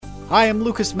Hi, I'm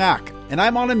Lucas Mack, and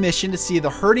I'm on a mission to see the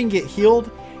hurting get healed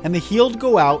and the healed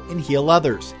go out and heal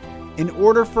others, in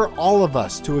order for all of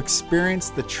us to experience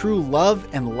the true love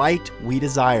and light we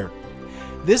desire.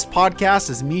 This podcast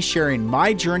is me sharing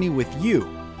my journey with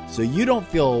you, so you don't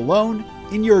feel alone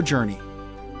in your journey.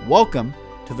 Welcome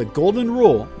to the Golden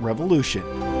Rule Revolution.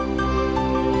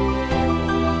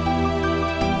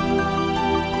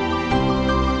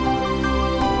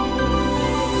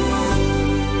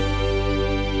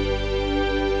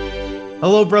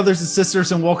 Hello, brothers and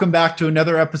sisters, and welcome back to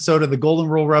another episode of the Golden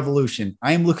Rule Revolution.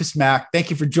 I am Lucas Mack.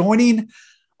 Thank you for joining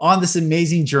on this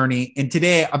amazing journey. And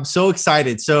today I'm so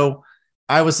excited. So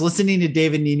I was listening to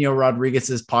David Nino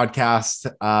Rodriguez's podcast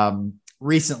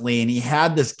recently, and he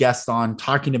had this guest on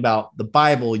talking about the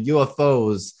Bible,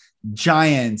 UFOs,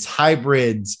 giants,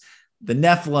 hybrids, the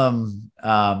Nephilim,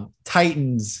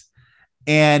 Titans,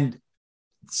 and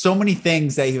so many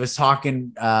things that he was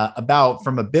talking about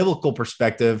from a biblical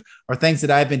perspective are things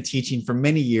that I've been teaching for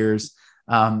many years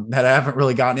that I haven't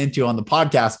really gotten into on the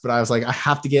podcast, but I was like, I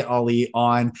have to get Ali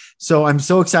on. So I'm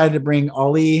so excited to bring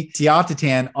Ali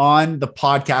Siadatan on the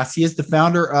podcast. He is the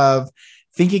founder of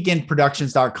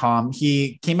thinkagainproductions.com.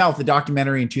 He came out with a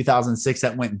documentary in 2006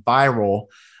 that went viral.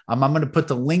 I'm going to put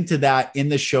the link to that in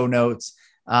the show notes.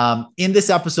 In this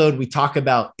episode, we talk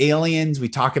about aliens, we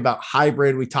talk about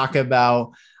hybrid, we talk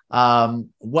about how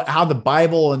the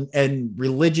Bible and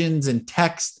religions and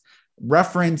text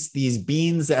reference these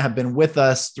beings that have been with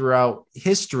us throughout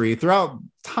history, throughout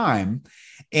time,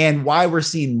 and why we're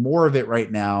seeing more of it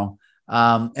right now.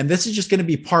 And this is just going to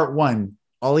be part one.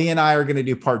 Ali and I are going to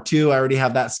do part two. I already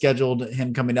have that scheduled,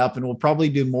 him coming up, and we'll probably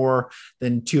do more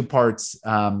than two parts.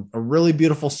 A really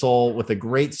beautiful soul with a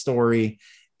great story.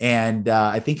 And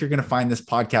I think you're going to find this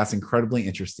podcast incredibly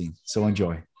interesting. So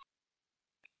enjoy.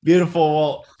 Beautiful.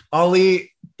 Well,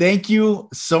 Ali, thank you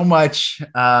so much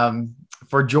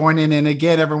for joining. And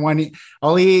again, everyone,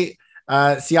 Ali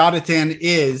Siadatan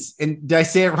is, and did I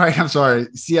say it right? I'm sorry.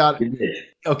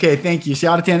 Okay, thank you.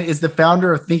 Siadatan is the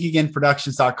founder of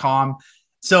thinkagainproductions.com.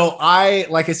 So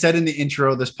like I said in the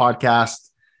intro of this podcast,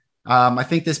 I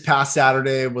think this past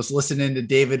Saturday was listening to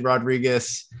David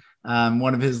Rodriguez,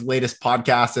 one of his latest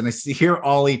podcasts, and I hear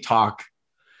Ali talk,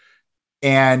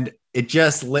 and it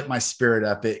just lit my spirit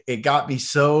up. It got me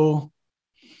so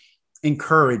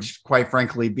encouraged, quite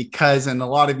frankly, because, and a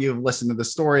lot of you have listened to the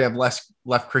story, I've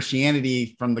left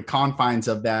Christianity from the confines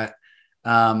of that,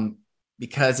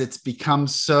 because it's become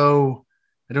so,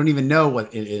 I don't even know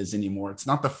what it is anymore. It's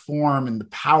not the form and the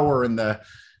power and the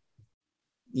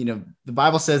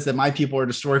Bible says that my people are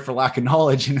destroyed for lack of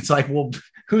knowledge. And it's like, well,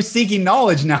 who's seeking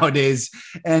knowledge nowadays?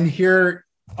 And here,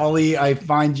 Ali, I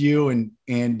find you,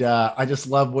 and I just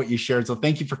love what you shared. So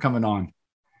thank you for coming on.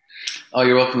 Oh,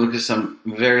 you're welcome, Lucas. I'm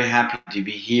very happy to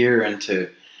be here and to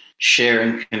share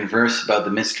and converse about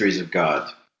the mysteries of God.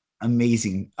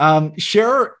 Amazing.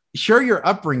 Share your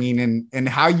upbringing and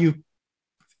how you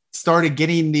started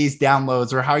getting these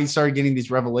downloads, or how you started getting these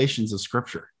revelations of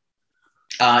Scripture.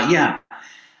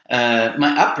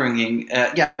 My upbringing,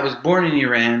 I was born in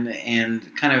Iran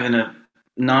and kind of in a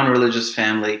non-religious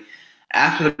family.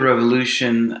 After the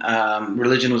revolution,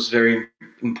 religion was very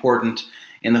important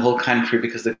in the whole country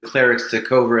because the clerics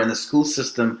took over and the school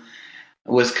system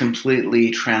was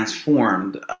completely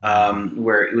transformed,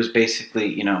 where it was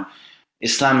basically,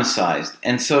 Islamicized.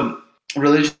 And so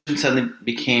religion suddenly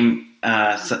became,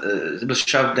 it was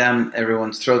shoved down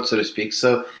everyone's throat, so to speak.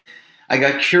 So I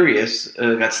got curious,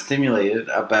 got stimulated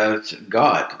about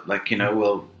God.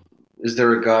 Well, is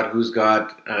there a God? Who's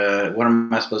God? What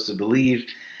am I supposed to believe?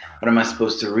 What am I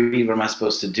supposed to read? What am I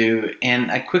supposed to do?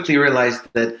 And I quickly realized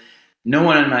that no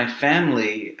one in my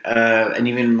family, and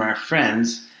even my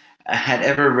friends, had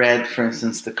ever read, for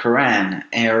instance, the Quran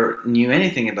or knew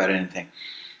anything about anything.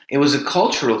 It was a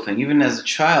cultural thing. Even as a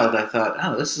child, I thought,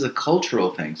 oh, this is a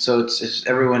cultural thing. So it's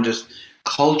everyone just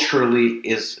culturally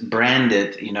is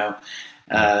branded,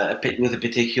 with a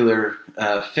particular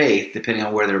faith, depending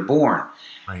on where they're born.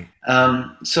 Right.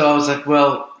 So I was like,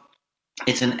 well,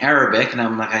 it's in Arabic, and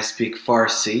I'm like, I speak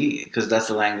Farsi because that's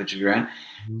the language of Iran,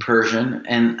 Persian,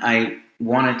 and I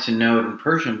wanted to know it in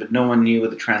Persian, but no one knew what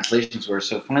the translations were.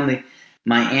 So finally,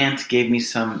 my aunt gave me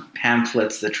some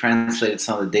pamphlets that translated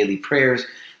some of the daily prayers,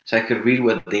 so I could read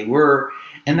what they were.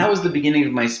 And that was the beginning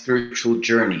of my spiritual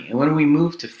journey. And when we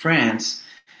moved to France,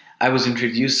 I was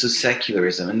introduced to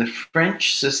secularism. And the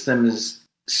French system is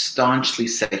staunchly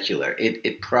secular.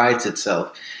 It prides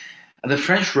itself. The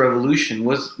French Revolution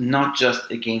was not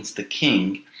just against the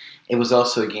king. It was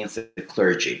also against the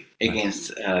clergy, against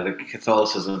the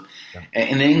Catholicism.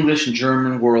 In the English and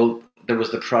German world, there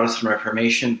was the Protestant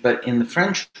Reformation, but in the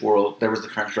French world, there was the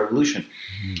French Revolution.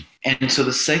 Mhm. And so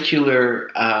the secular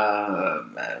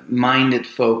minded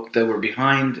folk that were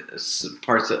behind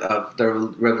parts of the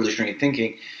revolutionary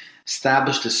thinking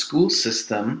established a school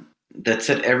system that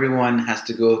said everyone has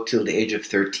to go till the age of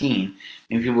 13.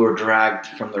 And people were dragged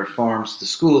from their farms to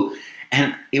school.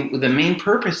 And the main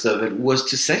purpose of it was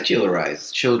to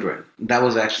secularize children. That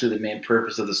was actually the main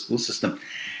purpose of the school system.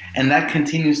 And that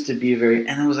continues to be and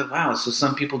I was like, wow, so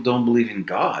some people don't believe in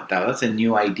God. That's a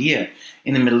new idea.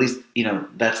 In the Middle East,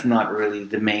 that's not really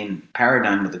the main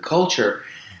paradigm of the culture.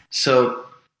 So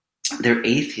they're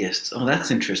atheists. Oh,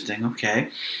 that's interesting. Okay.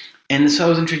 And so I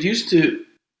was introduced to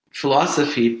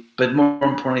philosophy, but more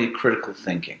importantly, critical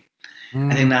thinking.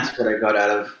 I think that's what I got out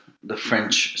of the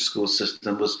French school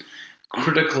system was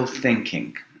critical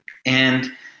thinking.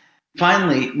 And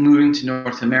finally, moving to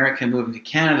North America, moving to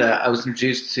Canada, I was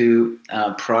introduced to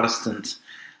the Protestant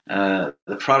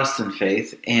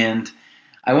faith, and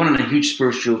I went on a huge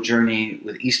spiritual journey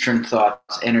with Eastern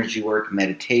thoughts, energy work,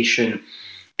 meditation,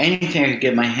 anything I could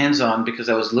get my hands on, because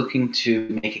I was looking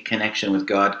to make a connection with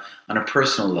God on a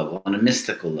personal level, on a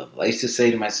mystical level. I used to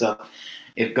say to myself,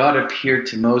 if God appeared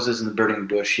to Moses in the burning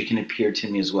bush, he can appear to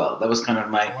me as well. That was kind of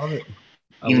my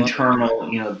internal,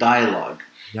 dialogue.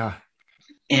 Yeah.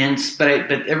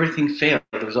 But everything failed.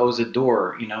 There was always a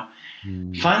door.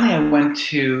 Finally, I went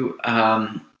to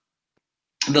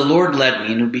the Lord led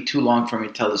me, and it would be too long for me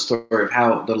to tell the story of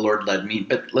how the Lord led me.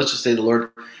 But let's just say the Lord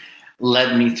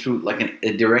led me through like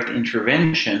a direct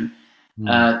intervention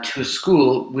to a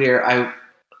school where I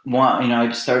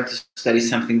started to study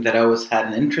something that I always had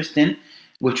an interest in,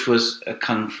 which was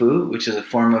Kung Fu, which is a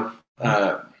form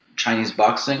of Chinese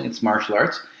boxing. It's martial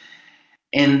arts.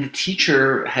 And the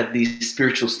teacher had these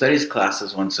spiritual studies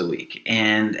classes once a week.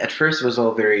 And at first it was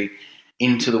all very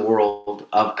into the world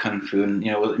of Kung Fu. And,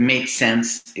 it made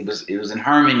sense. It was in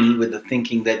harmony with the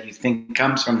thinking that you think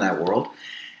comes from that world.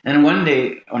 And one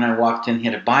day when I walked in, he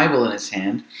had a Bible in his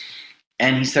hand.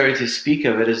 And he started to speak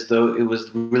of it as though it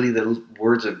was really the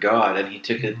words of God. And he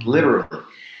took it literally.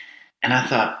 And I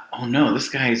thought, oh no, this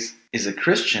guy is a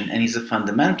Christian and he's a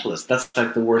fundamentalist. That's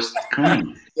like the worst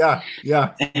kind. Yeah.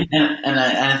 And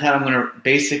I thought I'm going to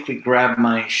basically grab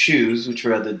my shoes, which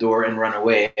were at the door, and run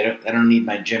away. I don't need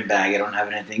my gym bag. I don't have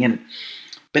anything in it.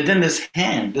 But then this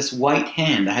white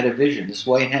hand, I had a vision. This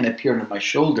white hand appeared on my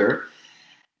shoulder,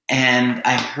 and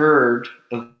I heard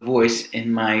a voice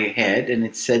in my head, and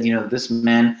it said, this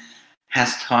man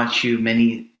has taught you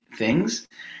many things,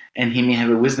 and he may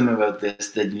have a wisdom about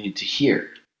this that you need to hear.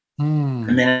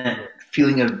 And then a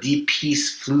feeling of deep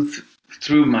peace flew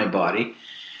through my body.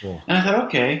 Cool. And I thought,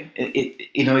 okay,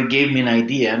 it gave me an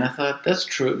idea. And I thought, that's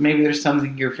true. Maybe there's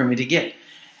something here for me to get.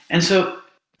 And so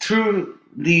through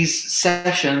these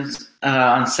sessions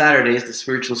on Saturdays, the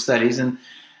spiritual studies, and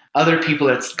other people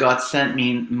that God sent me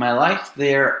in my life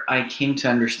there, I came to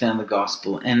understand the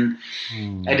gospel. And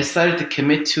I decided to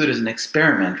commit to it as an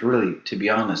experiment, really, to be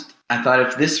honest. I thought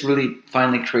if this really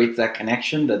finally creates that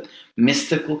connection, that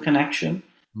mystical connection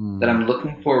that I'm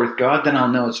looking for with God, then I'll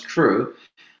know it's true.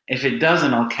 If it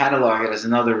doesn't, I'll catalog it as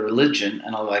another religion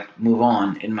and I'll move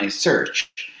on in my search.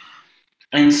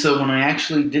 And so when I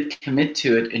actually did commit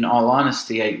to it, in all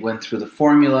honesty, I went through the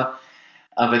formula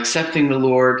of accepting the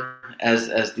Lord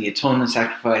as the atonement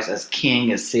sacrifice, as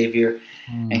King, as Savior,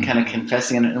 and kind of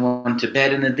confessing it, and went to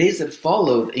bed. And the days that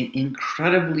followed, an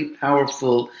incredibly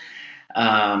powerful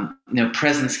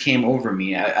presence came over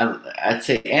me. I'd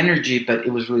say energy, but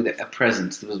it was really a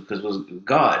presence because it was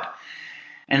God.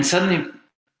 And suddenly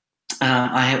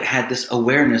I had this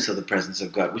awareness of the presence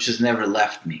of God, which has never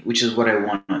left me, which is what I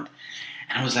wanted. And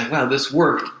I was like, wow, this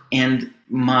worked. And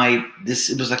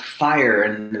it was like fire,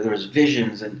 and there was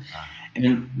visions, and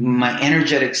my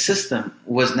energetic system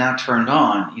was now turned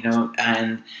on,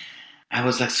 and I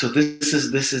was like, so this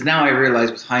is now I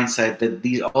realize with hindsight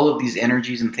that all of these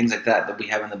energies and things like that we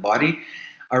have in the body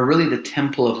are really the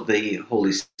temple of the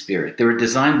Holy Spirit. They were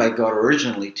designed by God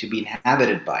originally to be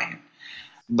inhabited by Him.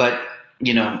 But,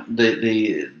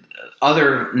 the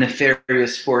other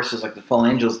nefarious forces like the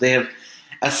fallen angels, they have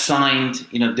assigned,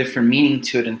 different meaning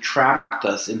to it and trapped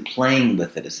us in playing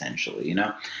with it, essentially,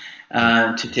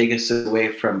 to take us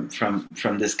away from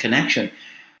this connection.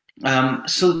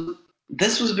 So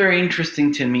this was very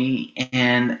interesting to me,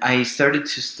 and I started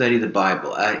to study the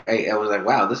Bible. I was like,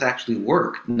 wow, this actually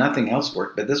worked. Nothing else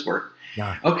worked, but this worked.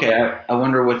 Yeah. Okay, I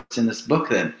wonder what's in this book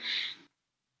then.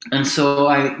 And so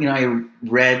I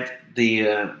read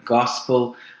the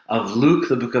Gospel of Luke,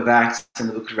 the book of Acts, and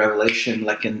the book of Revelation,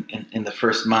 like in the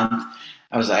first month.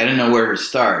 I didn't know where to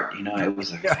start. I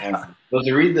was like, I'm supposed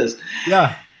to read this.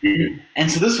 Yeah.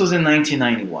 And so this was in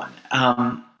 1991.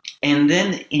 And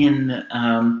then in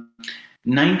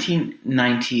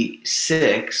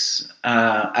 1996,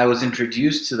 I was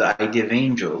introduced to the idea of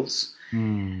angels,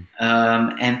 and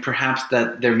perhaps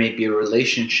that there may be a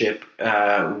relationship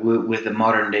with the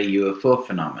modern day UFO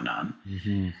phenomenon.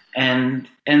 And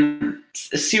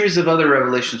a series of other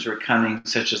revelations were coming,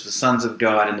 such as the sons of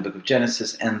God in the book of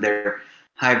Genesis and their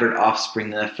hybrid offspring,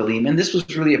 the Nephilim. And this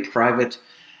was really a private,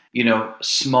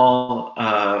 small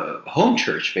home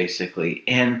church, basically.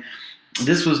 And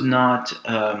this was not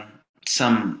I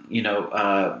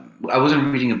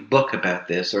wasn't reading a book about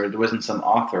this, or there wasn't some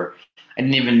author. I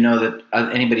didn't even know that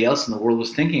anybody else in the world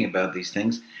was thinking about these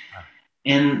things.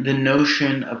 And the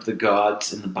notion of the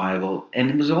gods in the Bible,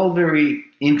 and it was all very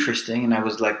interesting, and I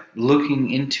was like looking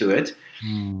into it.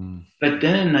 But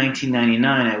then in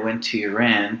 1999, I went to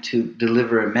Iran to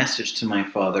deliver a message to my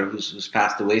father, who's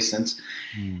passed away since.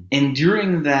 And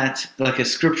during that, like a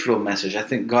scriptural message, I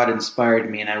think God inspired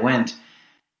me, and I went.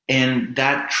 And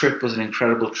that trip was an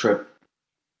incredible trip.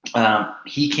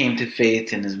 He came to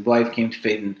faith, and his wife came to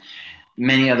faith, and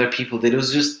many other people did. It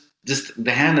was just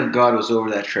the hand of God was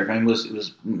over that trip. I mean, it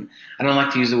was. I don't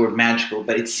like to use the word magical,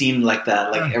 but it seemed like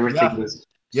that. Like everything was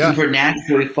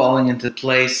supernaturally falling into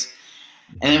place.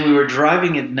 And then we were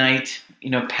driving at night,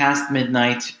 past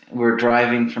midnight. We were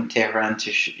driving from Tehran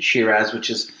to Shiraz, which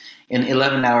is an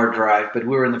 11-hour drive. But we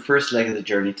were in the first leg of the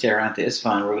journey, Tehran to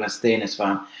Isfahan. We're going to stay in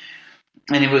Isfahan.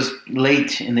 And it was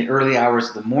late in the early hours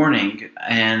of the morning,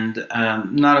 and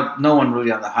no one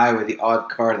really on the highway, the odd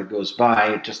car that goes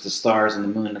by, just the stars and the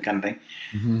moon, the kind of thing.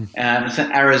 It's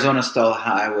an Arizona-style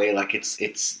highway, like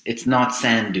it's not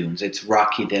sand dunes, it's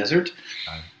rocky desert.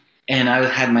 And I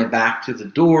had my back to the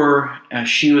door.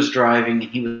 She was driving,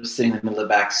 and he was sitting in the middle of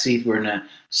the back seat. We're in a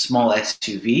small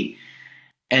SUV.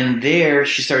 And there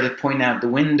she started pointing out the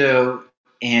window,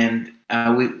 and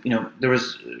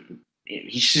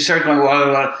she started going,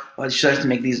 she started to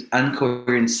make these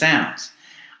incoherent sounds.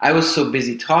 I was so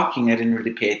busy talking, I didn't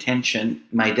really pay attention.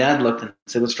 My dad looked and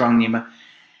said, "What's wrong, Nima?"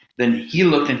 Then he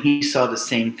looked, and he saw the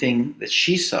same thing that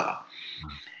she saw.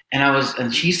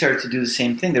 And she started to do the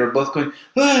same thing. They were both going,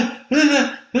 "Ah,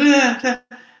 ah, ah, ah."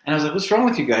 And I was like, "What's wrong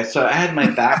with you guys?" So I had my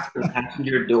back to the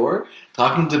passenger door,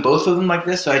 talking to both of them like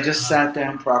this. So I just sat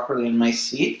down properly in my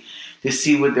seat to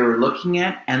see what they were looking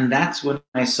at. And that's when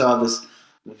I saw this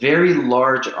very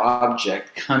large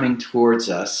object coming towards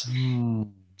us.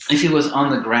 If it was on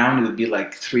the ground, it would be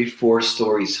like 3-4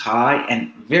 stories high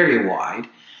and very wide,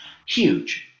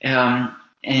 huge. And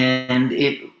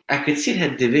I could see it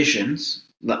had divisions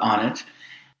on it,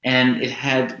 and it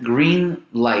had green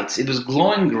lights. It was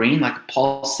glowing green, like a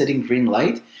pulsating green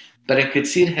light, but I could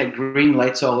see it had green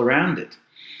lights all around it.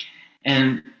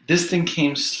 And this thing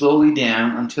came slowly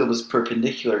down until it was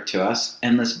perpendicular to us,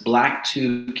 and this black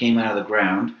tube came out of the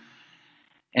ground,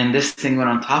 and this thing went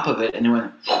on top of it, and it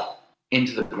went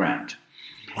into the ground.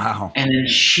 Wow. And then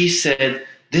she said,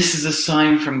 "This is a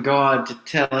sign from God to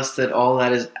tell us that all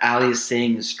that Ali is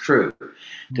saying is true,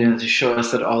 to show us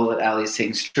that all that Ali is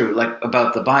saying is true, like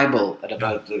about the Bible and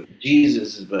about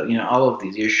Jesus, about all of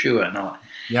these, Yeshua and all."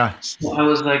 Yeah. So I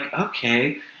was like,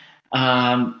 okay.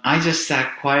 I just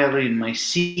sat quietly in my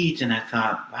seat, and I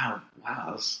thought, wow,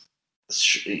 I was,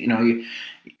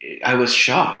 I was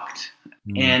shocked.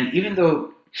 And even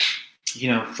though,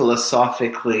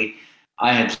 philosophically,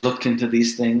 I had looked into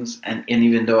these things, and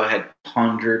even though I had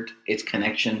pondered its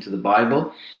connection to the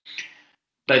Bible,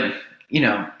 but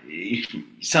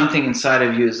something inside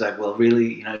of you is like, well,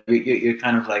 really, you're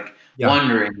kind of like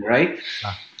wondering, right?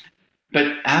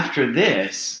 But after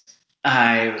this,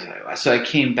 I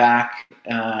came back,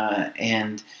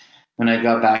 and when I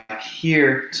got back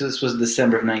here, so this was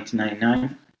December of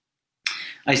 1999,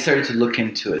 I started to look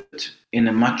into it in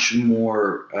a much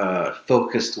more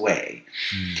focused way.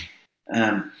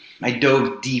 I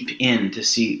dove deep in to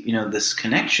see, this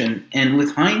connection, and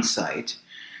with hindsight,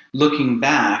 looking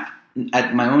back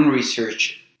at my own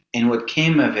research and what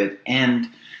came of it, and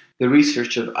the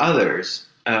research of others,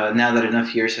 now that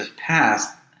enough years have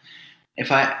passed, if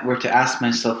I were to ask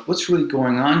myself, what's really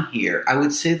going on here? I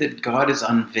would say that God is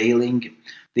unveiling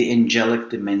the angelic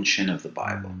dimension of the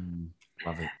Bible.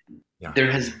 Love it. Yeah.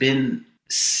 There has been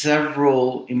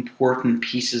several important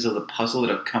pieces of the puzzle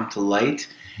that have come to light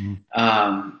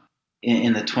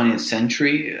in the 20th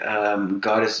century.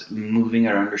 God is moving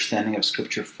our understanding of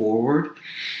Scripture forward.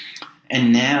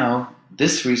 And now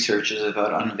this research is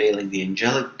about unveiling the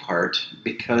angelic part,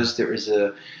 because there is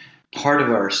a part of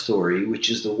our story, which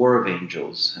is the War of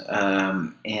Angels,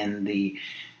 and the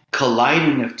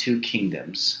colliding of two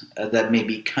kingdoms that may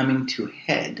be coming to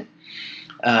head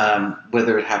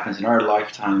Whether it happens in our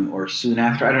lifetime or soon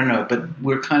after, I don't know. But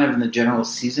we're kind of in the general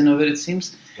season of it, it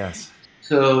seems. Yes.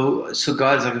 So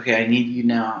God's like, okay, I need you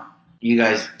now. You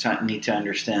guys need to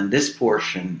understand this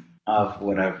portion of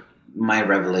my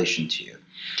revelation to you.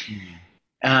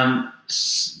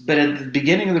 But at the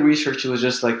beginning of the research, it was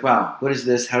just like, wow, what is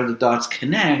this? How do the dots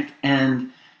connect?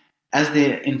 And as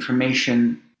the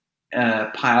information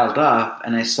piled up,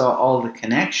 and I saw all the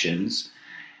connections,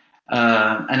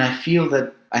 and I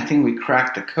think we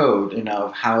cracked the code,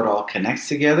 of how it all connects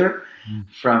together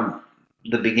from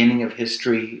the beginning of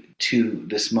history to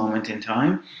this moment in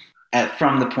time,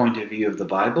 from the point of view of the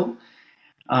Bible.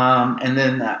 And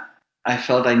then I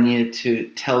felt I needed to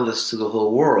tell this to the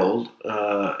whole world.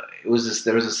 There was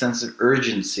a sense of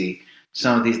urgency.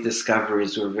 Some of these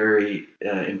discoveries were very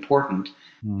important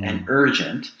and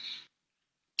urgent.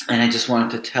 And I just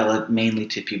wanted to tell it mainly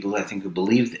to people, I think, who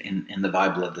believed in the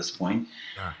Bible at this point.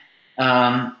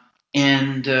 Yeah.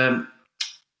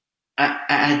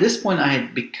 At this point, I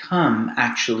had become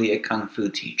actually a Kung Fu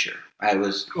teacher. I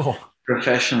was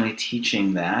professionally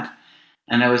teaching that.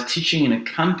 And I was teaching in a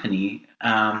company.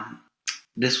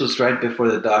 This was right before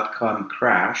the dot-com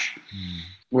crash,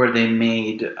 where they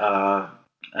made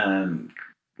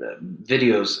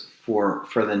videos for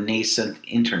the nascent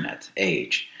internet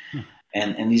age.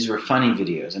 And these were funny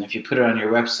videos. And if you put it on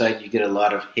your website, you get a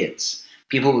lot of hits.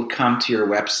 People would come to your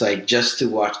website just to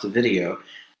watch the video.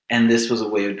 And this was a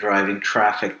way of driving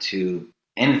traffic to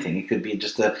anything. It could be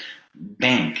just a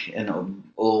bank, an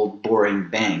old boring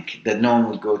bank that no one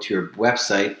would go to your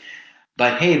website.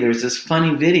 But hey, there's this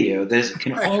funny video that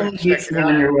can only be seen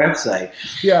on your website.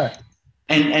 Yeah.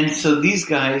 And so these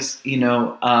guys,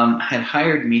 had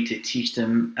hired me to teach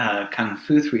them Kung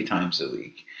Fu 3 times a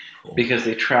week. Because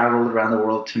they traveled around the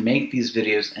world to make these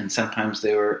videos, and sometimes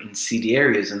they were in seedy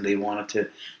areas and they wanted to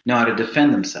know how to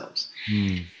defend themselves.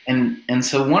 And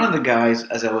so one of the guys,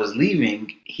 as I was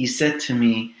leaving, he said to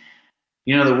me,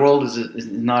 the world is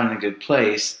not in a good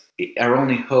place. Our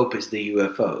only hope is the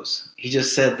UFOs. He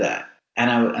just said that. And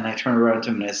I turned around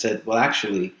to him and I said, well,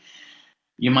 actually,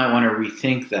 you might want to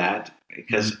rethink that,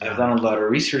 because I've done a lot of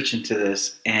research into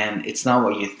this and it's not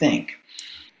what you think.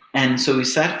 And so we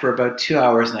sat for about 2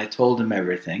 hours and I told him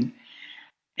everything.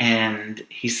 And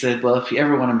he said, well, if you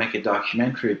ever want to make a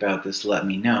documentary about this, let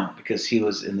me know, because he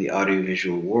was in the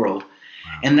audiovisual world.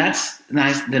 Wow. And that's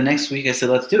nice. The next week I said,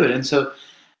 let's do it. And so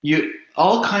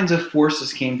all kinds of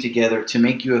forces came together to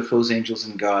make UFOs, Angels,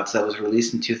 and Gods. That was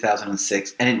released in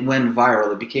 2006, and it went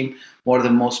viral. It became one of the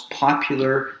most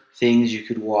popular things you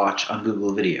could watch on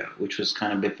Google Video, which was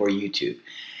kind of before YouTube.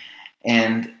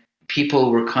 And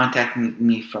people were contacting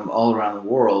me from all around the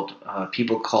world.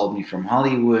 People called me from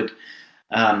Hollywood.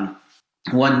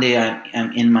 One day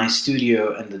I'm in my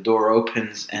studio and the door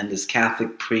opens and this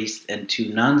Catholic priest and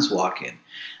 2 nuns walk in.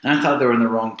 And I thought they were in the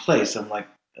wrong place. I'm like,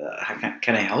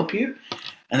 can I help you?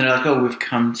 And they're like, oh, we've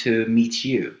come to meet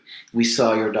you. We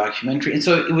saw your documentary. And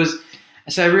so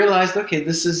I realized, okay,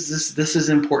 this is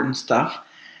important stuff.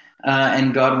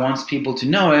 And God wants people to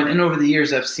know it. And over the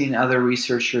years, I've seen other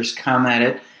researchers come at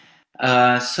it.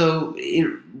 And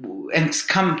it's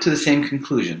come to the same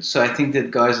conclusion. So I think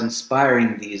that God is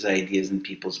inspiring these ideas in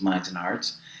people's minds and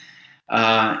hearts.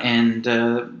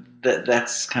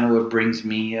 That's kind of what brings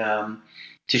me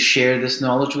to share this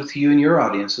knowledge with you and your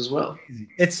audience as well.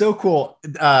 It's so cool.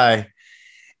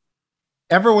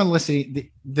 Everyone listening,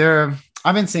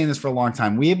 I've been saying this for a long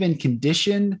time. We have been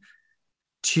conditioned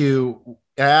to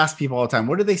ask people all the time,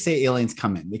 what do they say aliens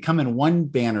come in? They come in one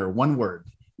banner, one word.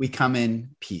 We come in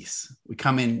peace. We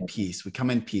come in peace. We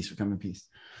come in peace. We come in peace.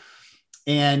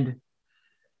 And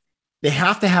they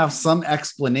have to have some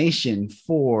explanation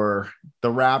for the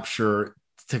rapture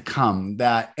to come.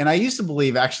 And I used to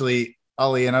believe, actually,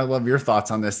 Ali, and I love your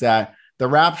thoughts on this, that the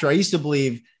rapture, I used to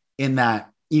believe in that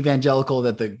evangelical,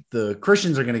 that the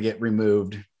Christians are going to get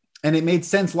removed. And it made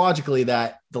sense logically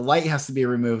that the light has to be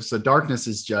removed, so darkness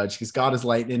is judged, because God is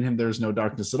light, and in him there's no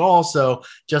darkness at all. So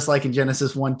just like in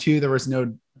Genesis 1:2,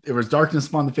 there was darkness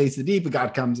upon the face of the deep, but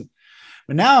God comes.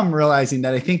 But now I'm realizing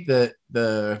that I think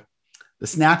the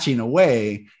snatching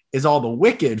away is all the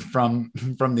wicked from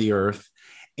the earth.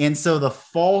 And so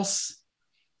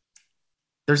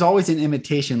there's always an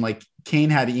imitation, like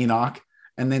Cain had Enoch,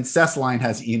 and then Seth's line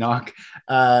has Enoch.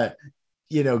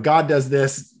 God does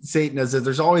this, Satan does this.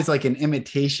 There's always like an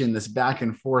imitation, this back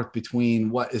and forth between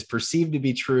what is perceived to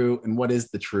be true and what is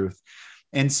the truth.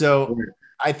 And so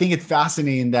I think it's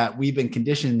fascinating that we've been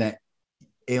conditioned that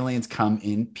aliens come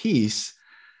in peace,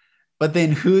 but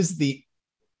then who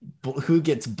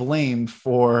gets blamed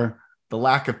for the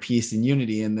lack of peace and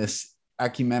unity in this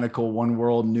ecumenical one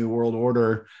world, new world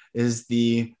order is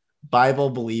the Bible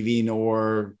believing,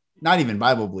 or not even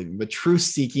Bible believing, but truth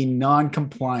seeking,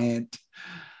 non-compliant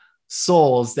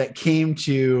souls that came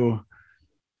to,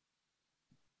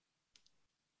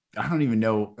 I don't even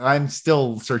know. I'm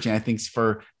still searching, I think,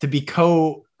 to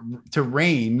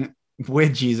reign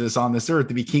with Jesus on this earth,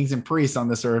 to be kings and priests on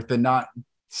this earth and not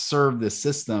serve this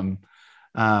system.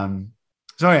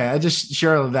 So yeah, I just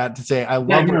share all of that to say I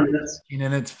love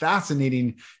and it's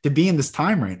fascinating to be in this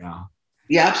time right now.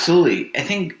 Yeah, absolutely. I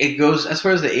think it goes as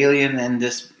far as the alien and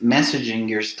this messaging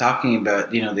you're talking about.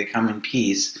 They come in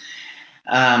peace.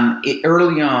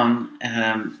 Early on,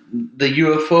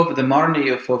 the modern day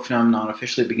UFO phenomenon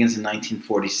officially begins in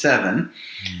 1947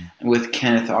 with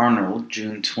Kenneth Arnold,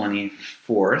 June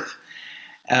 24th.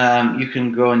 You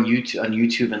can go on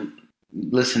YouTube and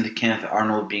listen to Kenneth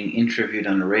Arnold being interviewed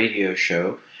on a radio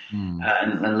show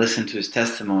and listen to his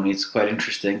testimony. It's quite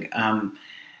interesting.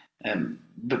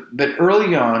 But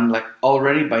early on, like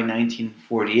already by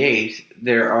 1948,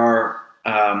 there are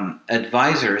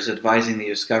advisors advising the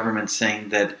U.S. government saying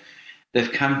that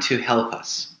they've come to help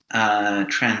us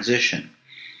transition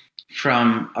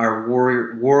from our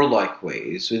warlike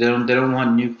ways. They don't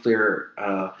want nuclear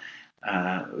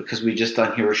because we just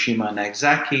done Hiroshima and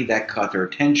Nagasaki, that caught their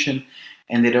attention,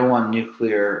 and they don't want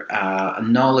nuclear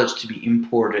knowledge to be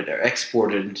imported or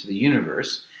exported into the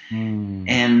universe.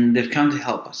 And they've come to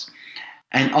help us.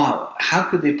 And how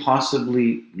could they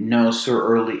possibly know so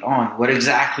early on what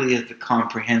exactly is the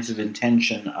comprehensive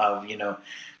intention of,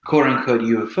 quote unquote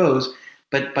UFOs?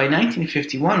 But by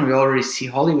 1951, we already see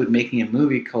Hollywood making a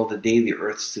movie called The Day the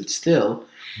Earth Stood Still,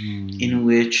 in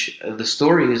which the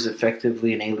story is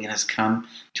effectively an alien has come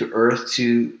to Earth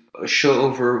to show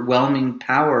overwhelming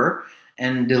power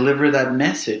and deliver that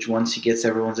message once he gets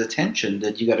everyone's attention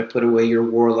that you got to put away your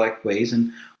warlike ways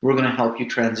and we're going to help you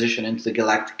transition into the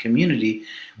galactic community,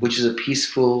 which is a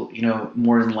peaceful,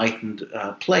 more enlightened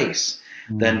place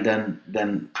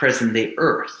than present day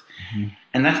Earth.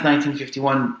 And that's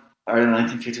 1951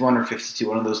 or 52,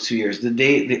 one of those 2 years, the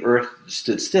day the Earth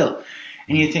stood still.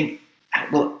 And you think,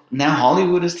 well, now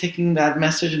Hollywood is taking that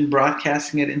message and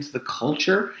broadcasting it into the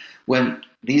culture when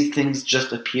these things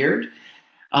just appeared.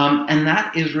 And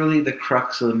that is really the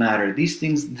crux of the matter. These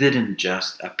things didn't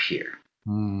just appear.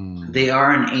 They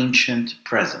are an ancient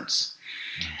presence.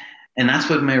 And that's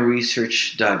what my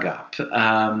research dug up.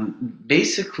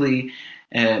 Basically,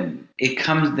 it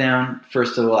comes down,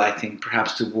 first of all, I think,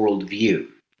 perhaps to worldview.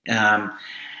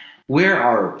 Where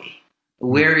are we?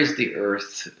 Where is the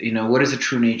Earth? What is the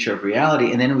true nature of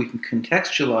reality? And then we can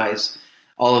contextualize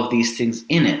all of these things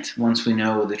in it once we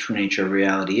know what the true nature of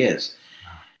reality is.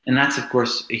 And that's, of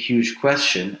course, a huge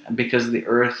question because the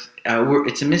Earth,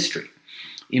 it's a mystery.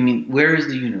 Where is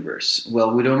the universe?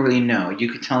 Well, we don't really know. You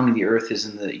could tell me the Earth is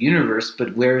in the universe,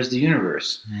 but where is the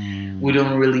universe? We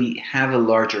don't really have a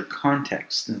larger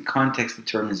context, and context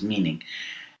determines meaning.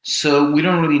 So we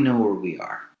don't really know where we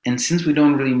are. And since we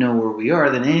don't really know where we are,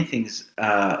 then anything's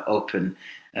open.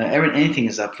 Anything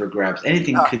is up for grabs.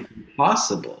 Anything could be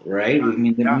possible, right? The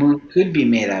moon could be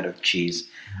made out of cheese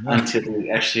until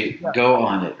we actually go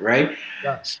on it, right?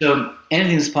 So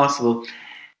anything is possible.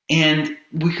 And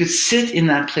we could sit in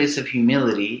that place of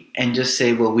humility and just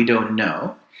say, well, we don't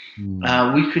know.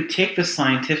 We could take the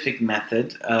scientific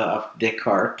method of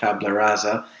Descartes, tabula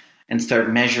rasa, and start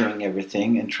measuring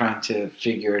everything and trying to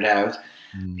figure it out,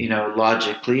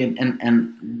 logically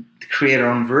and create our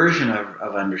own version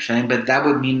of understanding. But that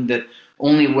would mean that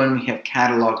only when we have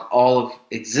cataloged all of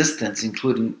existence,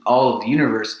 including all of the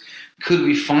universe, could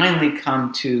we finally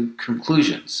come to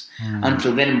conclusions.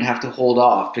 Until then, we'd have to hold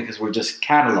off because we're just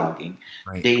cataloging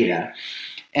data.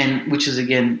 And which is,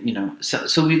 again,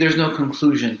 there's no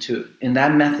conclusion to it. And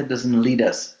that method doesn't lead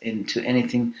us into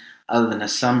anything other than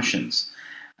assumptions.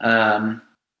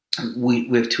 We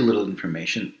have too little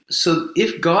information. So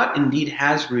if God indeed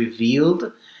has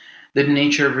revealed the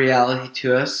nature of reality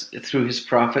to us through his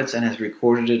prophets and has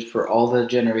recorded it for all the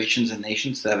generations and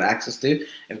nations to have access to,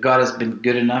 if God has been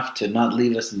good enough to not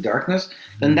leave us in darkness,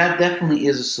 then that definitely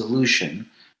is a solution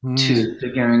to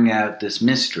figuring out this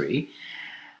mystery.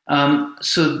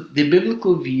 So the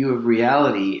biblical view of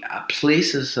reality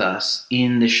places us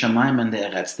in the Shamayim and the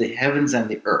Eretz, the heavens and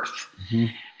the earth.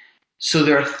 So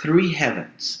there are three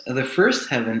heavens. The first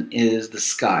heaven is the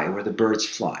sky, where the birds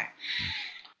fly.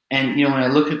 And, when I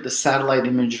look at the satellite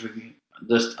imagery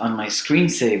just on my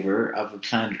screensaver of the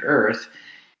planet Earth,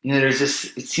 there's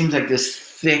this, it seems like this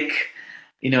thick,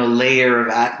 layer of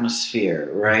atmosphere,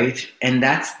 right? And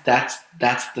that's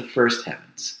the first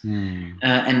heavens.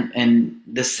 And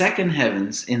the second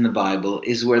heavens in the Bible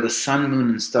is where the sun,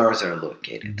 moon, and stars are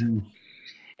located.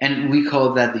 And we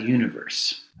call that the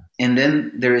universe. And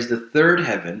then there is the third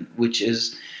heaven, which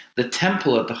is the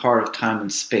temple at the heart of time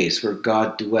and space, where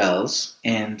God dwells,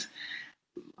 and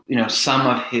some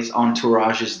of his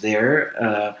entourage is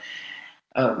there.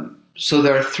 So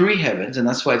there are three heavens, and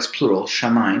that's why it's plural,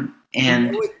 shamayim.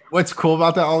 And What's cool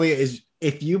about that, Ollie, is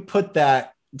if you put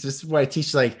that, just what I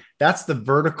teach, like that's the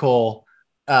vertical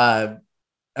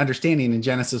understanding in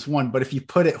Genesis 1. But if you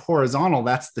put it horizontal,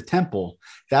 that's the temple.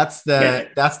 That's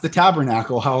the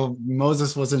tabernacle, how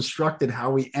Moses was instructed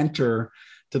how we enter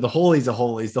to the holies of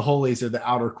holies. The holies are the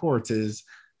outer courts, is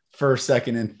first,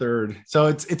 second, and third. So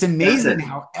it's amazing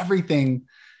how everything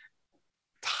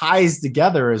ties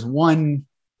together as one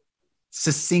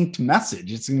succinct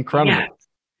message. It's incredible. Yeah.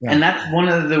 Yeah. And that's one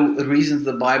of the reasons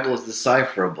the Bible is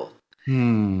decipherable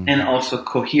and also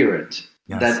coherent.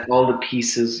 Yes. That all the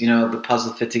pieces, the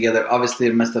puzzle fit together. Obviously,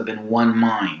 there must have been one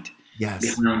mind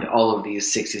behind all of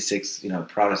these 66,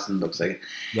 Protestant books.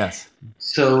 Yes.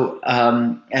 So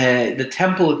the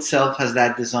temple itself has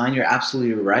that design. You're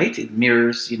absolutely right. It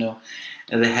mirrors, the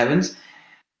heavens.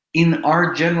 In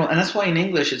our general, and that's why in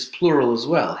English it's plural as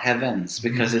well, heavens,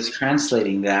 because it's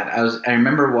translating that. I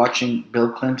remember watching Bill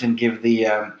Clinton give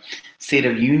the State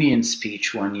of Union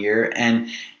speech one year, and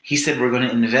he said we're going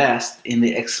to invest in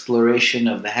the exploration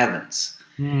of the heavens.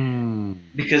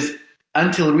 Because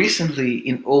until recently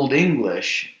in Old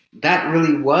English, that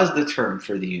really was the term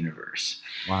for the universe.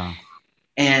 Wow.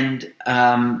 And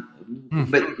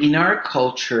but in our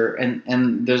culture,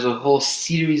 and there's a whole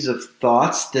series of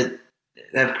thoughts that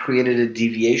have created a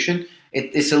deviation.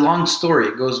 It's a long story.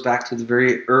 It goes back to the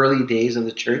very early days of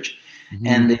the church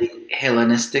and the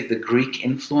Hellenistic, the Greek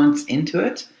influence into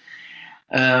it.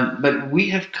 But we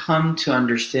have come to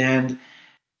understand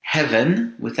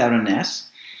heaven, without an S,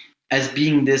 as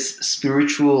being this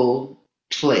spiritual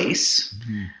place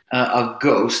of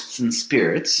ghosts and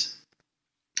spirits,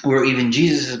 where even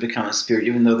Jesus has become a spirit,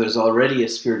 even though there's already a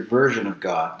spirit version of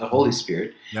God, the Holy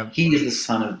Spirit. Yep. He is the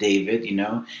son of David,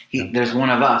 There's one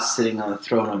of us sitting on the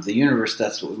throne of the universe.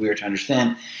 That's what we are to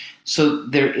understand. So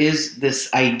there is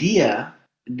this idea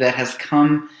that has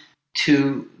come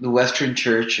to the Western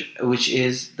Church, which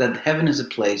is that heaven is a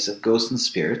place of ghosts and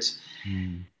spirits.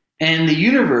 And the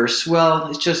universe,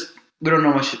 well, it's just, we don't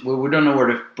know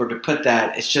where to put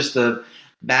that. It's just a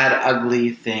bad, ugly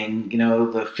thing.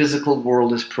 The physical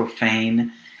world is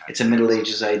profane. It's a Middle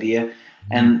Ages idea.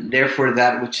 And therefore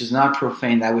that which is not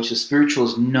profane, that which is spiritual,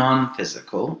 is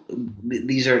non-physical.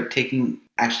 These are taking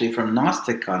actually from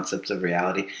Gnostic concepts of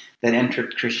reality that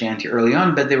entered Christianity early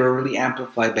on, but they were really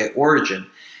amplified by Origen,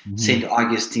 St.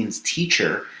 Augustine's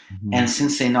teacher. And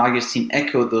since St. Augustine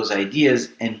echoed those ideas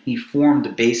and he formed the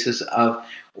basis of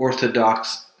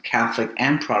Orthodox, Catholic,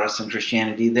 and Protestant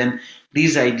Christianity, then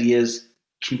these ideas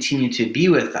continue to be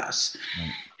with us.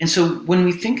 Right. And so when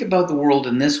we think about the world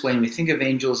in this way, and we think of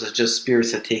angels as just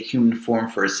spirits that take human form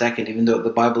for a second, even though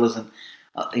the Bible doesn't,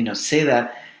 say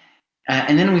that,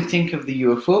 and then we think of the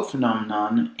UFO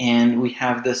phenomenon, and we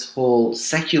have this whole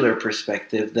secular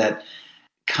perspective that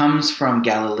comes from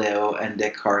Galileo and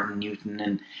Descartes and Newton,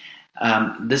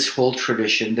 and this whole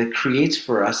tradition that creates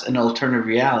for us an alternative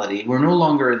reality. We're no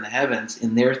longer in the heavens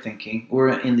in their thinking,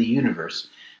 we're in the universe.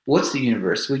 What's the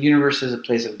universe? Well, the universe is a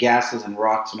place of gases and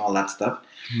rocks and all that stuff.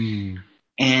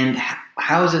 And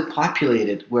how is it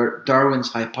populated? Where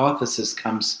Darwin's hypothesis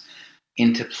comes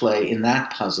into play in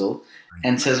that puzzle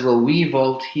and says, well, we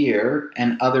evolved here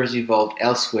and others evolved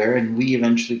elsewhere, and we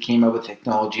eventually came up with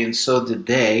technology, and so did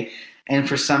they. And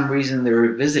for some reason, they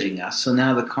were visiting us. So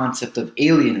now the concept of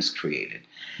alien is created.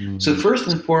 So first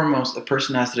and foremost, a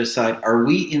person has to decide, are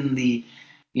we in the,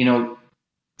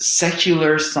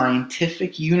 secular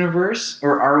scientific universe,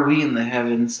 or are we in the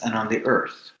heavens and on the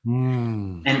earth?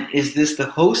 And is this the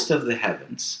host of the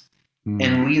heavens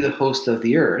and we the host of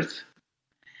the earth,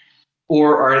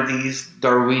 or are these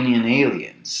Darwinian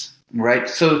aliens, right?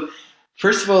 So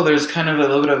first of all, there's kind of a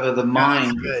little bit of the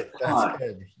mind. That's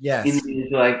good. Yes.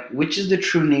 Which is the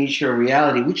true nature of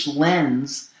reality? Which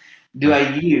lens do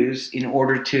I use in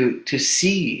order to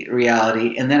see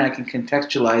reality? And then I can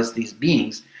contextualize these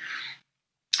beings.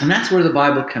 And that's where the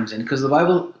Bible comes in, because the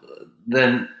Bible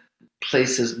then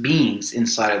places beings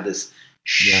inside of this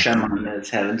shaman that is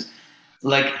heavens,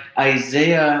 like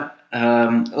Isaiah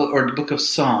or the book of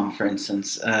Psalm, for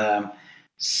instance.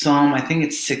 Psalm, I think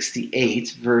it's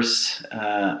 68, verse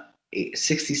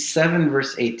 67,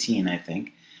 verse 18, I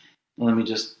think. Let me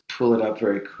just pull it up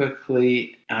very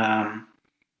quickly. Or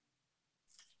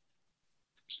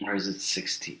is it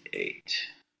 68?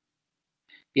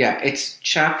 Yeah, it's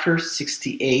chapter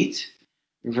 68,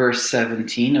 verse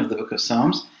 17 of the book of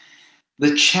Psalms.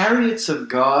 The chariots of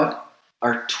God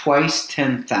are twice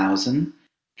 10,000,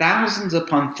 thousands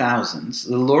upon thousands.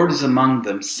 The Lord is among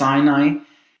them. Sinai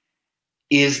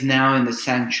is now in the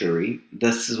sanctuary.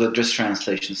 This is what this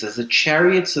translation says. The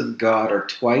chariots of God are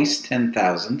twice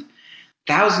 10,000,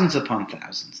 thousands upon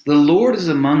thousands. The Lord is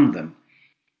among them.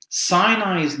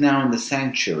 Sinai is now in the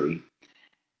sanctuary.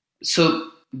 So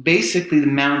basically, the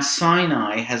Mount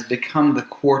Sinai has become the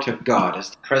court of God, as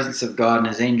the presence of God and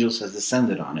his angels has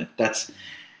descended on it. That's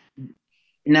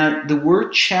now the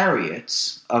word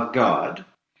chariots of God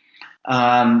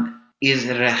is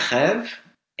Rechev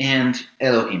and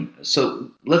Elohim.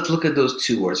 So let's look at those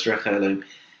two words, Rechev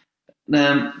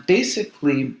Elohim.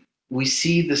 Basically, we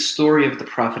see the story of the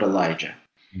prophet Elijah.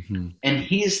 Mm-hmm. And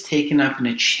he is taken up in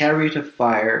a chariot of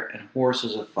fire and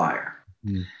horses of fire.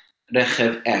 Mm.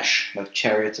 Rechev Esh, like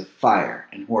chariots of fire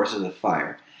and horses of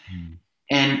fire. Mm.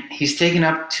 And he's taken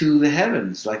up to the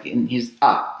heavens, like he's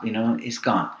up, he's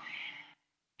gone.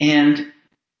 And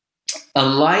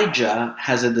Elijah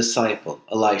has a disciple,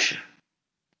 Elisha.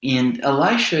 And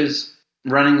Elisha's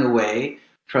running away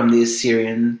from the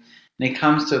Assyrian, and he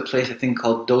comes to a place, I think,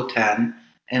 called Dotan,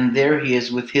 and there he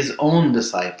is with his own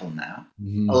disciple now.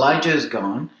 Mm-hmm. Elijah is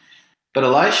gone, but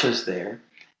Elisha's there,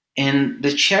 and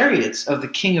the chariots of the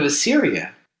king of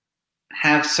Assyria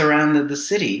have surrounded the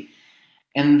city,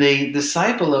 and the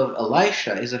disciple of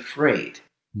Elisha is afraid.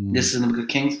 Mm-hmm. This is in the book of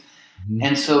Kings. Mm-hmm.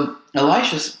 And so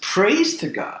Elisha prays to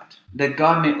God that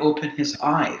God may open his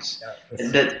eyes,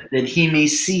 that he may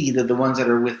see that the ones that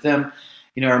are with them,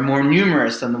 are more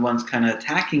numerous than the ones kind of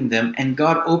attacking them. And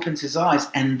God opens his eyes,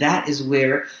 and that is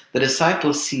where the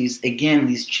disciple sees again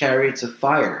these chariots of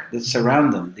fire that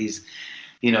surround them, these,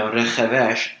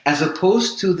 rechavesh, as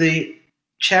opposed to the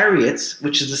chariots,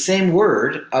 which is the same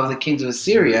word of the kings of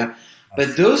Assyria,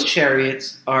 but those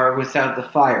chariots are without the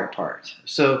fire part.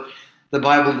 So the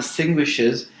Bible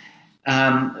distinguishes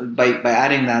by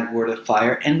adding that word of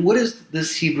fire. And what does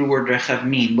this Hebrew word rechav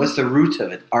mean? What's the root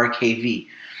of it? RKV.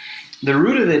 The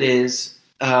root of it is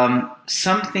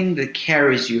something that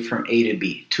carries you from A to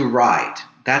B, to ride.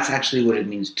 That's actually what it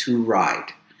means, to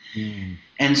ride. Mm.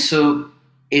 And so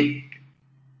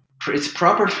its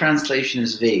proper translation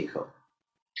is vehicle,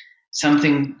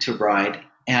 something to ride.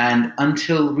 And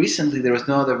until recently, there was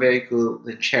no other vehicle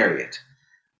than chariot.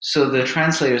 So the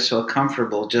translators felt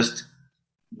comfortable just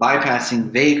bypassing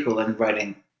vehicle and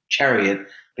writing chariot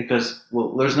because,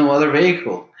 well, there's no other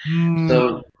vehicle. Mm.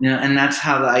 So, and that's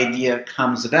how the idea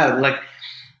comes about. Like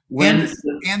when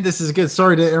and this is good.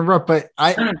 Sorry to interrupt, but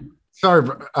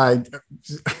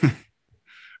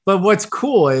but what's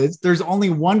cool is there's only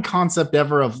one concept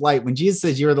ever of light. When Jesus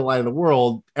says you're the light of the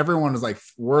world, everyone was like,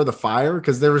 we're the fire,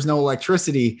 because there was no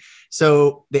electricity.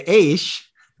 So the Aish,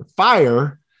 the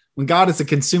fire, when God is a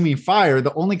consuming fire,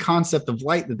 the only concept of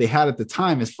light that they had at the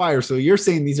time is fire. So you're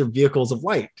saying these are vehicles of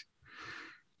light.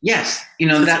 Yes.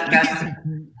 That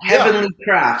heavenly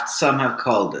craft, some have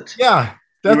called it. Yeah.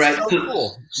 That's right. So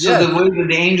cool. So the way that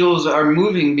the angels are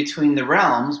moving between the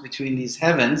realms, between these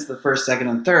heavens, the first, second,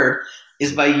 and third,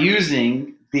 is by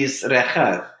using these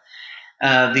rechav,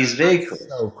 these vehicles. That's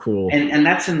so cool. And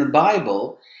that's in the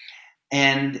Bible.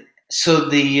 And so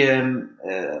the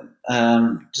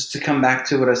just to come back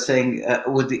to what I was saying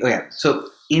so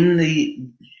in the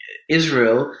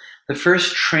Israel, the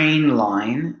first train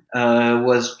line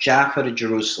was Jaffa to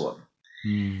Jerusalem.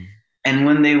 Mm. And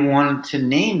when they wanted to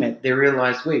name it, they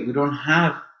realized, wait, we don't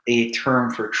have a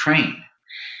term for train.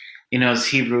 As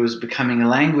Hebrew is becoming a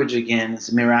language again, it's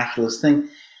a miraculous thing.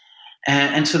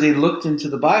 And so they looked into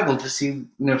the Bible to see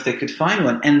if they could find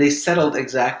one. And they settled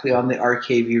exactly on the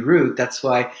RKV route. That's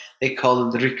why they call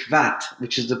it rikvat,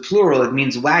 which is the plural. It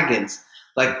means wagons.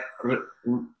 Like,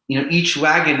 each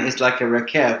wagon is like a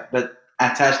rakev, but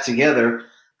attached together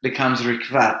becomes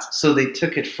rikvat. So they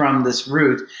took it from this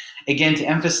route, again, to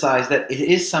emphasize that it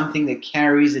is something that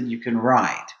carries and you can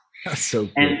ride. That's so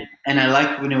cool. And I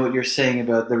like what you're saying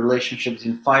about the relationship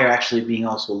between fire actually being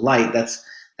also light. That's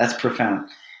profound.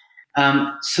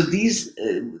 So these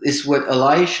is what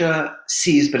Elisha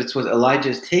sees, but it's what Elijah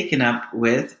is taken up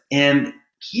with. And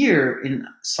here in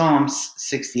Psalms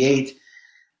 68,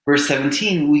 verse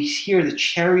 17, we hear the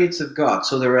chariots of God,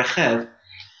 so the rechev.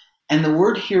 And the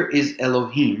word here is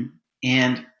Elohim.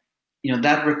 And,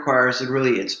 that requires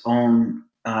really its own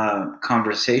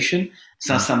conversation. It's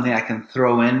not something I can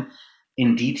throw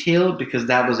in detail, because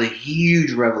that was a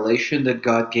huge revelation that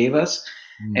God gave us.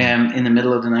 In the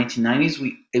middle of the 1990s,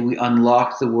 we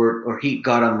unlocked the word, or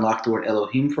God unlocked the word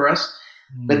Elohim for us.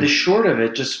 But the short of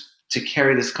it, just to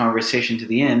carry this conversation to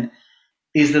the end,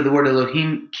 is that the word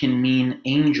Elohim can mean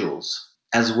angels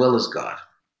as well as God.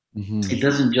 Mm-hmm. It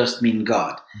doesn't just mean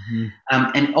God. Mm-hmm.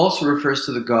 And it also refers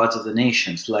to the gods of the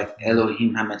nations, like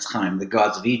Elohim HaMetzchaim, the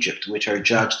gods of Egypt, which are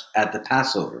judged at the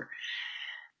Passover.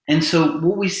 And so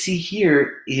what we see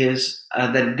here is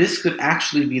that this could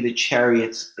actually be the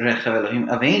chariots, Rechav Elohim,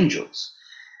 of angels,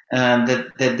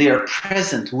 that they are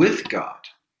present with God,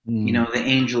 the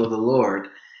angel of the Lord,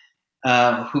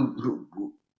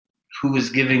 who is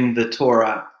giving the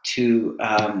Torah to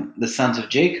the sons of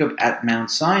Jacob at Mount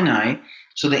Sinai.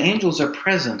 So the angels are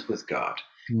present with God.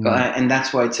 And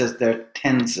that's why it says there are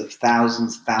tens of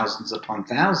thousands, thousands upon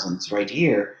thousands right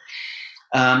here.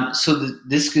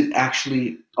 This could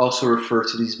actually also refer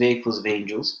to these vehicles of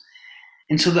angels.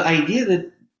 And so the idea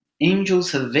that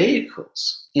angels have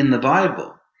vehicles in the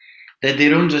Bible, that they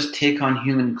don't just take on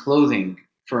human clothing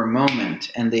for a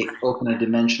moment and they open a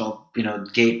dimensional,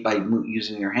 gate by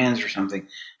using their hands or something,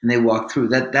 and they walk through.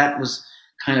 That was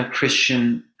kind of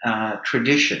Christian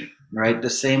tradition, right? The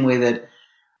same way that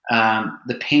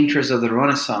the painters of the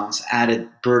Renaissance added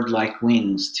bird-like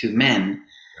wings to men,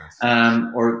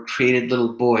 or created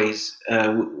little boys.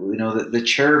 The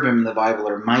cherubim in the Bible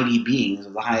are mighty beings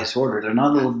of the highest order. They're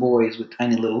not little boys with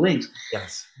tiny little wings.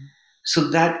 Yes. So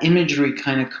that imagery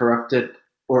kind of corrupted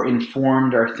or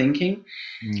informed our thinking.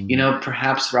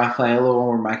 Perhaps Raffaello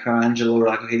or Michelangelo were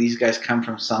like, okay, these guys come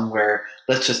from somewhere.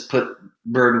 Let's just put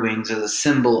bird wings as a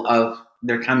symbol of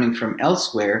they're coming from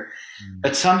elsewhere.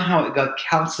 But somehow it got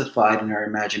calcified in our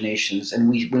imaginations. And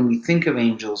when we think of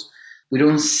angels, we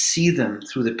don't see them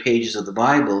through the pages of the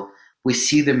Bible. We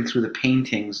see them through the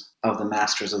paintings of the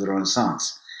masters of the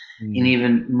Renaissance. And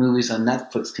even movies on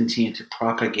Netflix continue to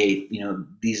propagate,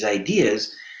 these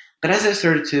ideas. But as I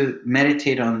started to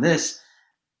meditate on this,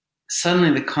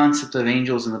 suddenly the concept of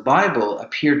angels in the Bible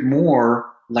appeared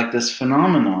more like this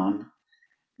phenomenon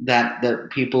that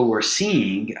people were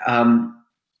seeing.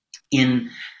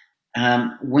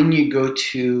 When you go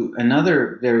to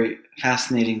another very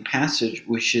fascinating passage,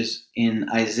 which is in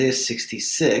Isaiah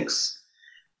 66,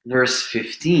 verse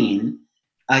 15.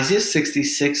 Isaiah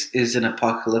 66 is an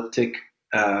apocalyptic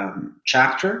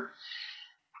chapter.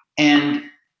 And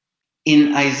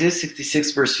in Isaiah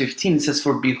 66, verse 15, it says,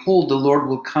 "For behold, the Lord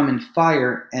will come in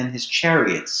fire, and his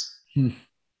chariots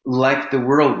like the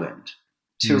whirlwind,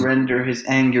 to render his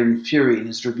anger and fury and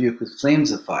his rebuke with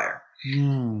flames of fire."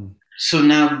 So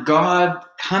now God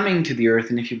coming to the earth,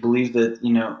 and if you believe that,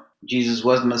 Jesus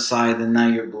was the Messiah, then now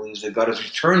you believe that God is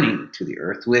returning to the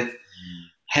earth with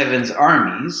heaven's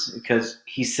armies, because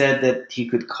he said that he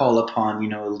could call upon,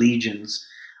 legions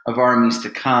of armies to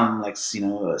come, like,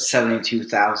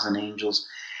 72,000 angels.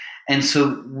 And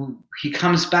so he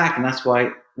comes back, and that's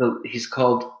why he's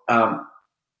called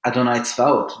Adonai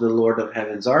Tzvaot, the Lord of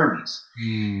heaven's armies.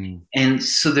 And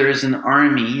so there is an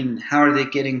army, and how are they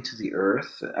getting to the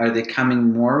earth? Are they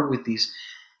coming more with these?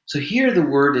 So here the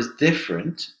word is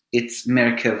different. It's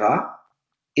Merkava.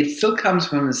 It still comes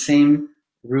from the same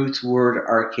root word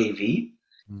RKV,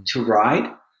 to ride.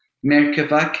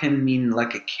 Merkava can mean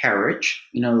like a carriage,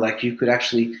 like you could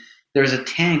actually, there's a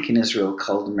tank in Israel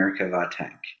called the Merkava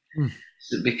tank.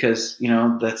 Because,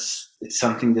 it's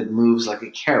something that moves like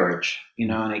a carriage,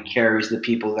 and it carries the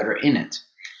people that are in it.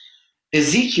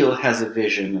 Ezekiel has a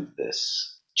vision of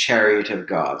this chariot of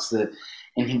gods,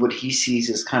 and what he sees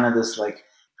is kind of this like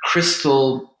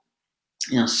crystal,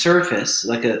 surface,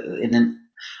 like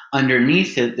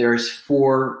underneath it, there's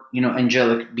four,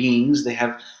 angelic beings. They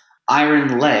have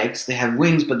iron legs. They have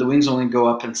wings, but the wings only go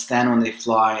up and stand when they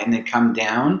fly, and they come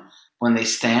down when they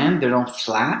stand. They don't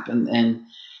flap, and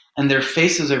their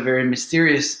faces are very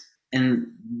mysterious. And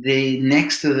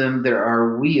next to them, there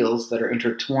are wheels that are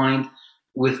intertwined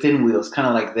within wheels, kind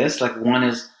of like this. Like one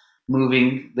is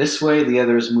moving this way, the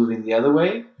other is moving the other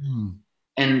way.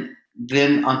 And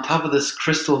then on top of this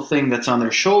crystal thing that's on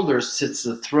their shoulders sits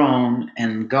the throne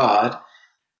and God.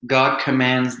 God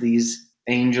commands these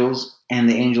angels, and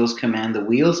the angels command the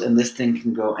wheels, and this thing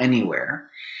can go anywhere.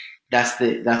 That's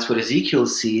what Ezekiel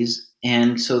sees.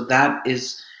 And so that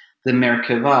is the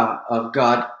Merkava of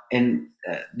God. And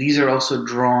these are also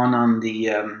drawn on the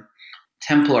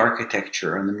temple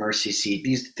architecture, on the mercy seat.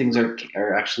 These things are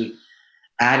actually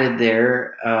added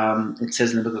there. It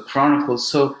says in the book of Chronicles.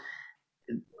 So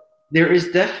there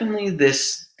is definitely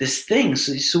this thing.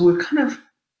 So we're kind of,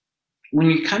 when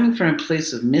you're coming from a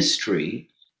place of mystery,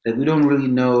 that we don't really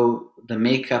know the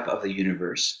makeup of the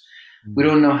universe. We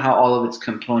don't know how all of its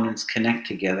components connect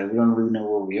together. We don't really know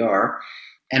where we are.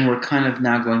 And we're kind of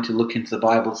now going to look into the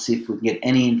Bible to see if we can get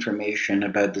any information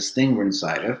about this thing we're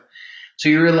inside of. So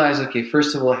you realize, okay,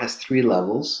 first of all, it has 3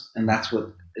 levels, and that's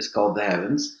what is called the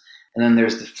heavens. And then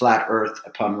there's the flat earth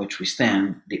upon which we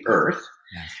stand, the earth.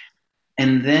 Yes.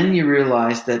 And then you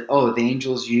realize that, oh, the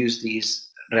angels use these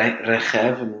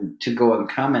rechev and to go and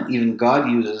come, and even God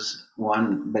uses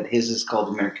one, but his is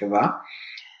called Merkava.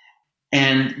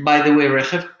 And by the way,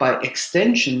 rechev, by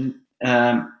extension,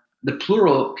 the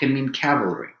plural can mean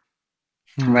cavalry,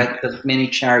 right? Because many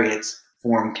chariots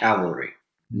form cavalry,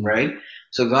 right?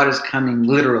 So God is coming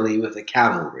literally with a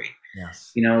cavalry.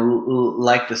 Yes.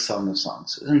 Like the Song of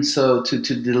Songs. And so to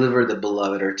deliver the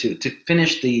beloved, or to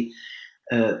finish the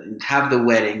have the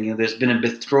wedding. There's been a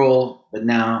betrothal, but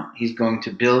now he's going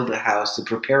to build a house to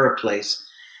prepare a place,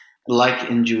 like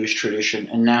in Jewish tradition,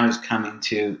 and now he's coming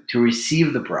to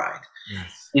receive the bride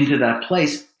into that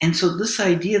place. And so this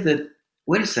idea that,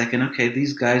 wait a second, okay,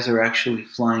 these guys are actually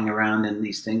flying around in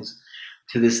these things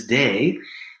to this day,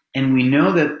 and we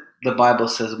know that the Bible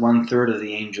says 1/3 of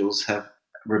the angels have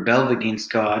rebelled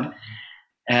against God,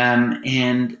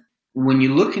 and when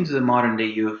you look into the modern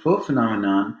day UFO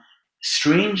phenomenon,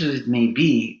 strange as it may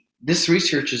be, this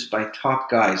research is by top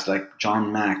guys like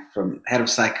John Mack, from head of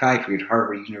psychiatry at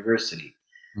Harvard University,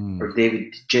 or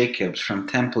David Jacobs from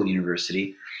Temple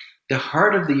University. The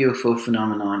heart of the UFO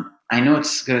phenomenon, I know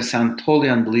it's going to sound totally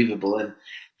unbelievable, and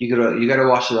you got to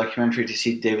watch the documentary to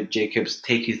see David Jacobs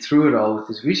take you through it all with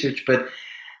his research, but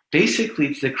basically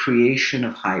it's the creation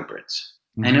of hybrids.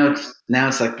 I know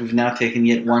it's like we've now taken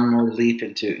yet one more leap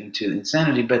into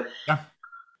insanity, but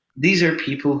these are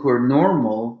people who are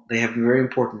normal. They have very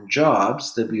important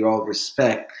jobs that we all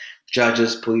respect: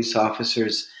 judges, police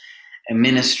officers, and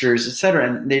ministers, etc.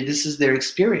 And this is their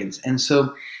experience. And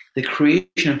so the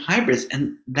creation of hybrids,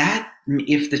 and that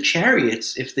if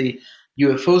the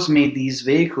UFOs made these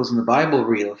vehicles in the Bible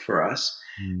real for us,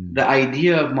 the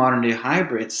idea of modern day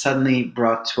hybrids suddenly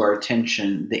brought to our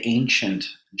attention the ancient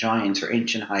giants or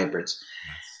ancient hybrids.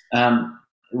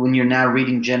 When you're now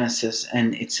reading Genesis,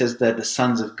 and it says that the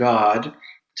sons of God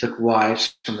took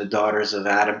wives from the daughters of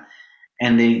Adam,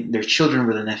 and their children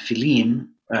were the Nephilim,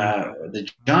 the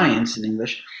giants in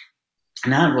English.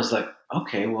 Now it was like,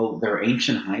 okay, well, they're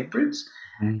ancient hybrids.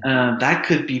 That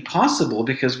could be possible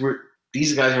because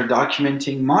these guys are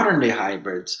documenting modern day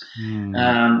hybrids.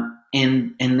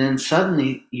 And then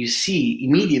suddenly you see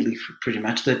immediately, pretty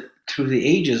much, that through the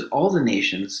ages, all the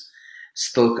nations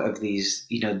spoke of these,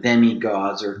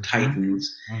 demigods or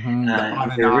titans. The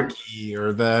Anunnaki,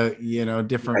 or the,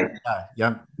 different.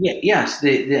 Right. Yes,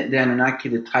 the Anunnaki,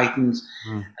 the titans,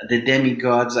 the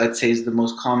demigods, I'd say, is the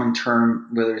most common term,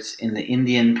 whether it's in the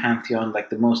Indian pantheon, like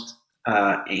the most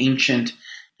ancient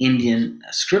Indian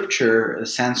scripture,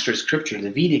 Sanskrit scripture,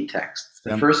 the Vedic texts.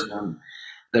 The first one,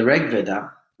 the Rig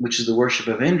Veda, which is the worship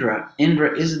of Indra.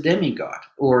 Indra is a demigod,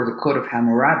 or the Code of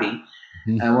Hammurabi,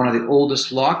 one of the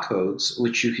oldest law codes,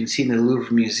 which you can see in the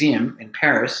Louvre Museum in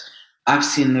Paris. I've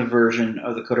seen the version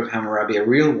of the Code of Hammurabi, a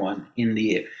real one, in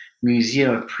the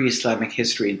Museum of Pre-Islamic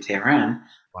History in Tehran.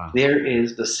 Wow. There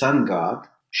is the sun god,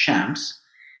 Shams,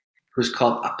 who's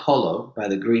called Apollo by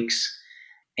the Greeks,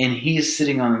 and he is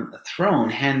sitting on a throne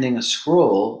handing a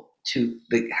scroll to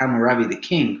the Hammurabi, the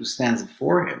king, who stands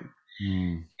before him.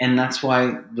 And that's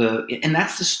why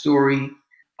that's the story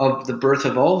of the birth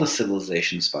of all the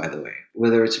civilizations, by the way,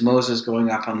 whether it's Moses going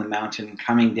up on the mountain and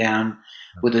coming down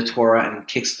with the Torah and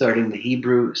kickstarting the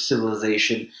Hebrew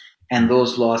civilization, and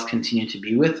those laws continue to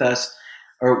be with us,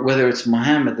 or whether it's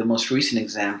Muhammad, the most recent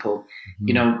example.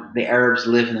 The Arabs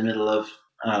live in the middle of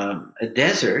a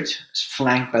desert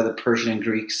flanked by the Persian and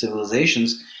Greek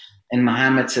civilizations, and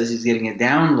Muhammad says he's getting a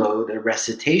download, a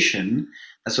recitation.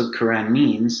 That's what Quran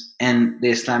means. And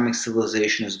the Islamic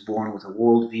civilization is born with a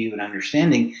worldview and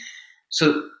understanding.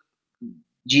 So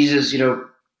Jesus,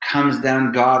 comes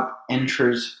down, God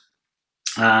enters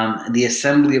the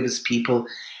assembly of his people,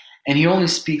 and he only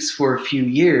speaks for a few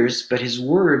years, but his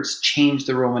words change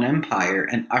the Roman Empire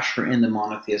and usher in the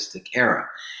monotheistic era.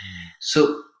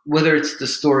 So whether it's the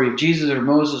story of Jesus or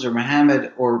Moses or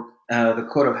Muhammad, or the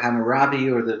Code of Hammurabi,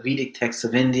 or the Vedic texts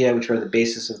of India, which are the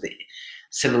basis of the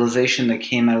civilization that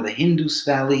came out of the Indus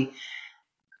Valley,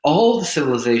 all the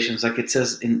civilizations, like it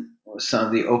says in some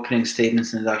of the opening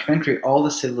statements in the documentary, all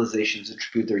the civilizations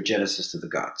attribute their genesis to the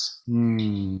gods.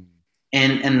 And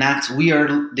that's,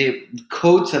 the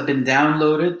codes have been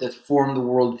downloaded that form the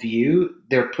worldview.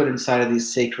 They're put inside of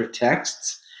these sacred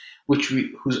texts,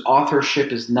 whose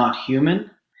authorship is not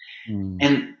human.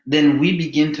 And then we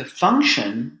begin to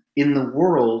function in the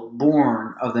world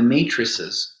born of the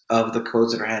matrices of the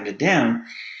codes that are handed down.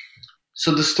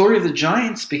 So the story of the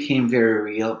giants became very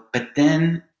real, but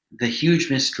then the huge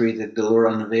mystery that the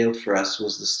Lord unveiled for us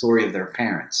was the story of their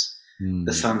parents,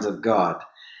 the sons of God,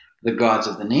 the gods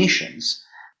of the nations,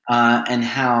 and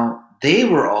how they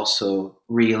were also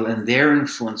real and their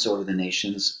influence over the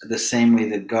nations, the same way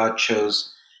that God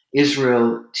chose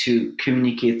Israel to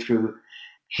communicate through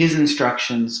his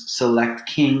instructions, select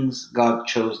kings. God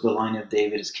chose the line of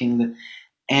David as king,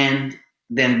 and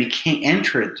then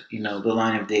entered, the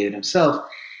line of David himself.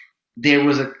 There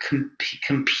was a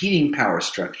competing power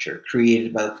structure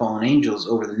created by the fallen angels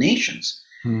over the nations.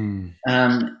 And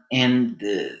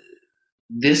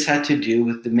this had to do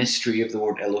with the mystery of the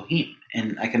word Elohim.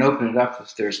 And I can open it up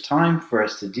if there's time for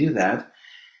us to do that.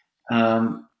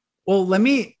 Well,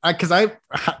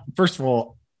 first of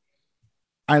all,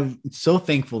 I'm so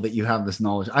thankful that you have this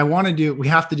knowledge. We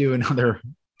have to do another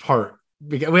part.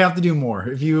 We have to do more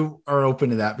if you are open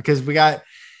to that, because we got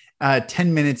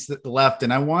 10 minutes left.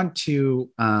 And I want to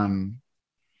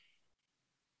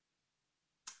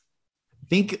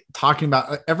think talking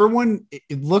about everyone.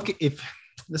 If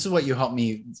this is what you helped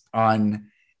me on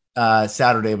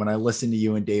Saturday when I listened to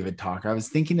you and David talk, I was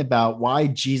thinking about why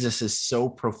Jesus is so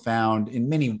profound in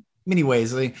many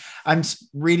ways. I'm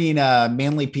reading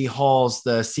Manly P. Hall's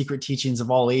The Secret Teachings of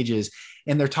All Ages,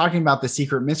 and they're talking about the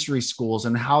secret mystery schools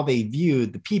and how they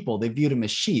viewed the people. They viewed them as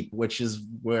sheep, which is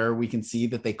where we can see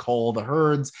that they cull the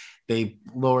herds, they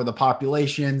lower the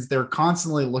populations. They're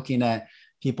constantly looking at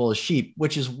people as sheep,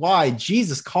 which is why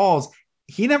Jesus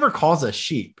he never calls us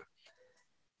sheep.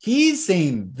 He's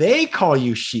saying they call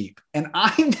you sheep. And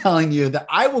I'm telling you that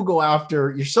I will go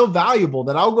after, you're so valuable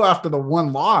that I'll go after the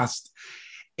one lost.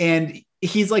 And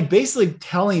he's like basically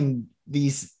telling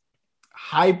these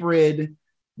hybrid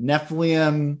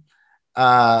Nephilim,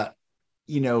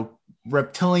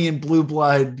 reptilian blue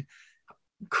blood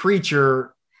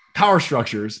creature power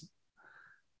structures,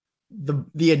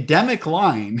 the Adamic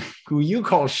line, who you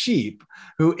call sheep,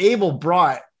 who Abel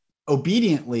brought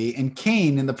obediently, and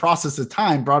Cain in the process of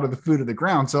time brought her the food of the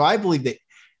ground. So I believe that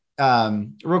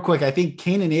real quick, I think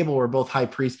Cain and Abel were both high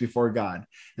priests before God.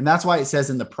 And that's why it says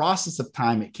in the process of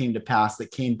time, it came to pass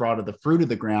that Cain brought her the fruit of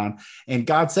the ground. And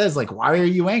God says, like, why are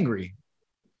you angry?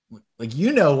 Like,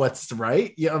 what's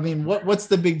right. Yeah. I mean, what's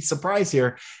the big surprise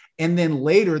here? And then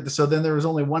later, so then there was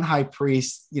only one high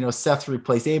priest, Seth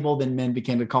replaced Abel. Then men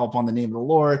began to call upon the name of the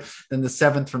Lord. Then the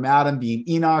seventh from Adam being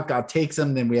Enoch, God takes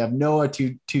him. Then we have Noah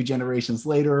two generations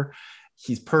later.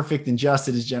 He's perfect and just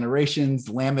at his generations.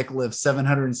 Lamech lived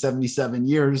 777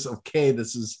 years. Okay,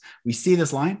 we see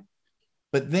this line.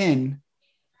 But then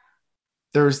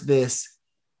there's this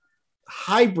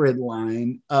hybrid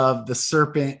line of the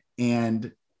serpent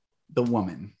and the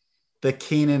woman, the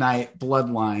Canaanite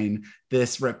bloodline,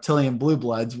 this reptilian blue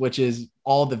bloods, which is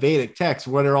all the Vedic texts.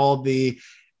 What are all the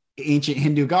ancient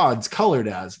Hindu gods colored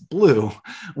as? Blue.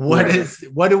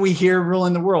 What do we hear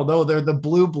ruling the world? Oh, they're the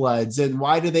blue bloods. And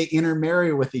why do they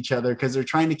intermarry with each other? Because they're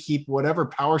trying to keep whatever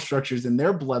power structures in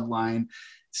their bloodline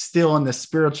still in the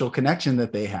spiritual connection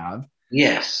that they have.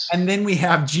 Yes. And then we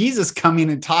have Jesus coming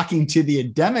and talking to the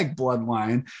Adamic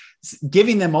bloodline,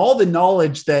 giving them all the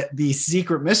knowledge that the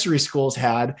secret mystery schools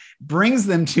had, brings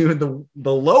them to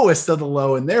the lowest of the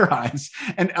low in their eyes,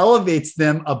 and elevates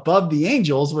them above the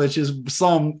angels, which is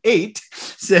Psalm 8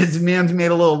 says man's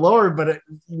made a little lower, but it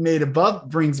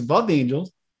brings above the angels.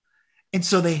 And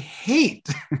so they hate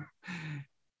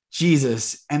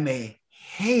Jesus, and they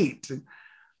hate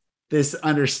this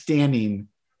understanding,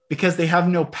 because they have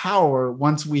no power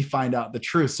once we find out the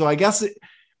truth. So I guess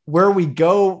where we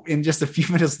go in just a few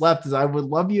minutes left is I would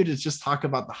love you to just talk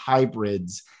about the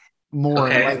hybrids more.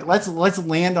 Okay. Like let's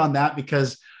land on that,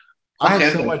 because I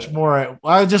have so much more.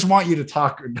 I just want you to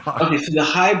talk. Okay, so the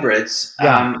hybrids,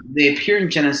 they appear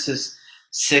in Genesis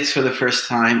 6 for the first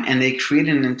time, and they create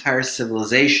an entire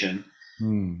civilization.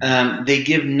 They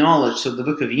give knowledge. So the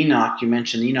book of Enoch, you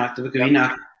mentioned Enoch, the book of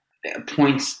Enoch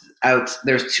points out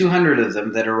there's 200 of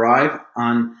them that arrive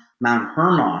on Mount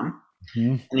Hermon.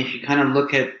 And if you kind of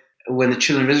look at when the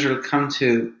children of Israel come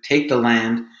to take the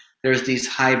land, there's these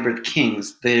hybrid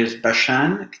kings. There's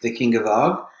Bashan, the king of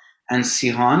Og, and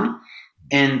Sihon.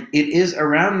 And it is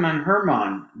around Mount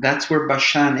Hermon. That's where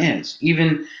Bashan is.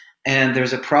 And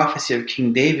there's a prophecy of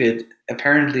King David,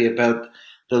 apparently about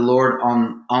the Lord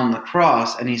on the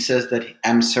cross. And he says that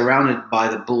I'm surrounded by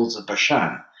the bulls of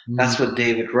Bashan. That's what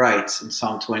David writes in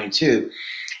Psalm 22.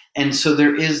 And so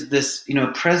there is this,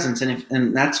 presence,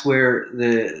 and that's where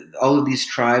all of these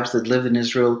tribes that lived in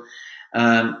Israel.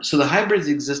 So the hybrids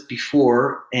exist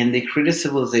before, and they create a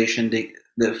civilization.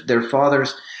 Their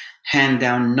fathers hand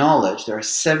down knowledge. There are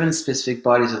 7 specific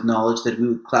bodies of knowledge that we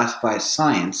would classify as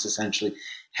science, essentially,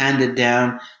 handed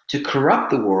down to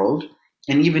corrupt the world.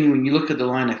 And even when you look at the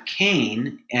line of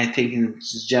Cain, I think in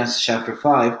Genesis chapter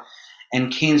 5, and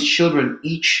Cain's children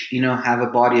each, have a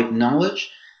body of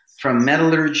knowledge, from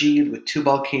metallurgy with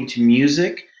Tubal Cain to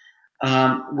music,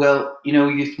 Well,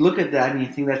 you look at that and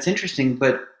you think that's interesting,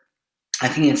 but I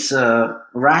think it's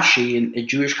Rashi, a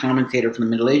Jewish commentator from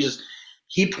the Middle Ages.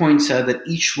 He points out that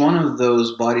each one of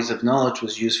those bodies of knowledge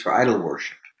was used for idol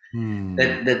worship. Hmm.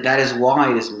 That is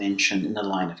why it is mentioned in the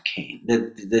line of Cain.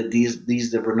 That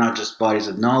these that were not just bodies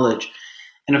of knowledge.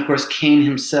 And of course, Cain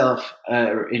himself,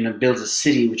 builds a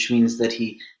city, which means that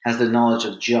he has the knowledge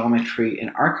of geometry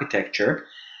and architecture.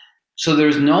 So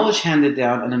there's knowledge handed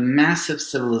down, and a massive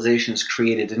civilization is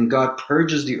created, and God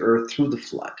purges the earth through the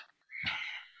flood.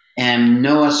 And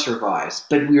Noah survives.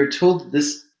 But we are told that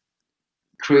this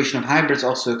creation of hybrids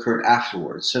also occurred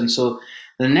afterwards. And so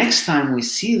the next time we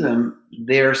see them,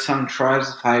 there are some tribes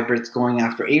of hybrids going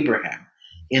after Abraham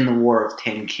in the War of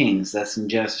 10 Kings. That's in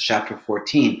Genesis chapter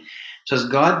 14. So as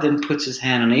God then puts his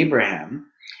hand on Abraham,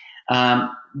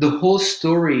 the whole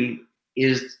story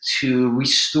is to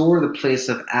restore the place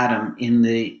of Adam in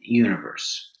the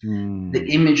universe, the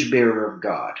image bearer of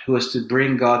God, who is to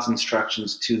bring God's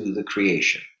instructions to the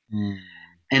creation.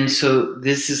 And so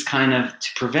this is kind of to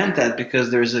prevent that,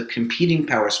 because there's a competing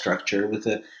power structure with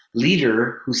a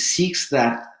leader who seeks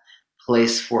that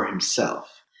place for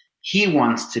himself. He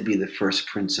wants to be the first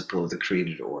principle of the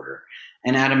created order.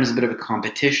 And Adam is a bit of a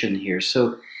competition here.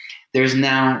 So there's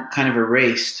now kind of a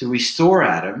race to restore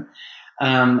Adam.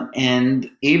 And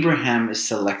Abraham is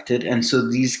selected. And so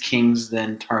these kings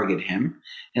then target him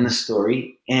in the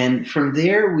story. And from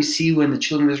there, we see when the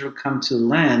children of Israel come to the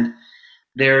land,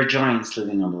 there are giants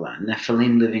living on the land,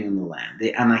 Nephilim living on the land,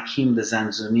 the Anakim, the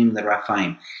Zanzumim, the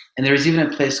Raphaim. And there's even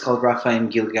a place called Raphaim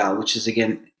Gilgal, which is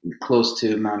again close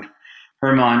to Mount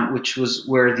Hermon, which was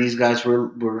where these guys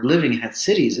were living and had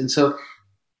cities. And so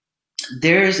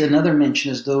there's another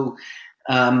mention as though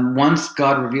once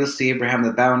God reveals to Abraham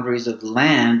the boundaries of the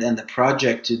land and the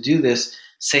project to do this,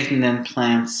 Satan then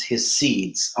plants his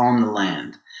seeds on the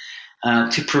land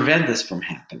to prevent this from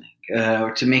happening.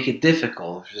 Or to make it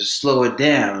difficult, to slow it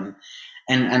down.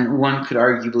 And one could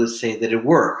arguably say that it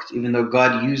worked, even though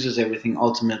God uses everything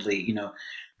ultimately,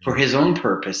 for his own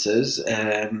purposes.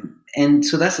 And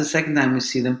so that's the second time we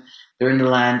see them. They're in the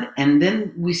land. And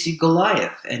then we see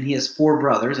Goliath, and he has 4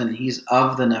 brothers, and he's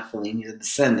of the Nephilim. He's a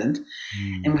descendant.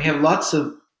 And we have lots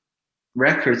of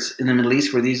records in the Middle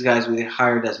East where these guys were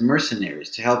hired as mercenaries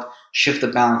to help shift the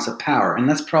balance of power. And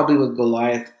that's probably what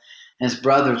Goliath and his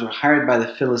brothers were hired by the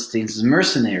Philistines as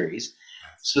mercenaries,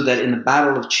 so that in the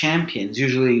battle of champions,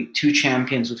 usually 2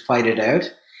 champions would fight it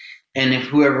out. And if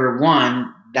whoever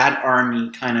won, that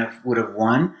army kind of would have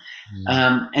won.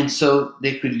 And so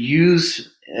they could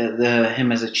use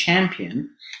him as a champion.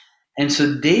 And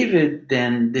so David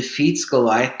then defeats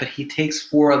Goliath, but he takes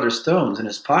 4 other stones in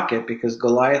his pocket because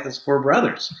Goliath has 4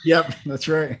 brothers. Yep, that's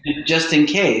right. Just in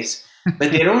case.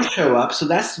 But they don't show up. So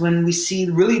that's when we see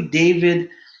really David,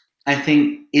 I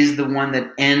think, is the one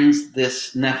that ends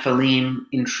this Nephilim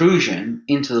intrusion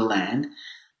into the land.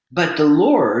 But the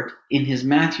Lord, in his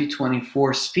Matthew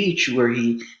 24 speech, where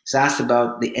he is asked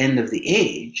about the end of the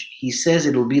age, he says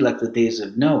it'll be like the days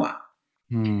of Noah.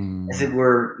 As it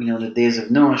were, the days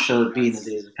of Noah shall it be in the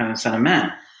days of the coming Son of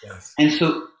Man. Yes. And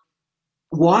so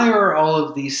why are all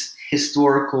of these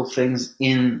historical things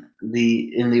in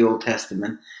the Old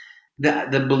Testament?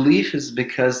 The belief is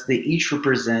because they each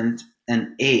represent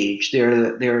an age.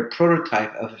 They're a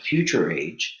prototype of a future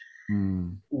age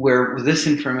where this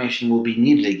information will be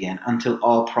needed again until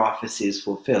all prophecy is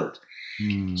fulfilled.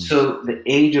 So the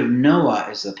age of Noah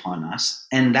is upon us,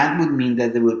 and that would mean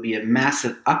that there would be a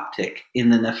massive uptick in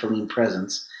the Nephilim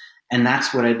presence. And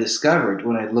that's what I discovered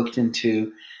when I looked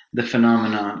into the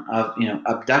phenomenon of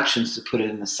abductions, to put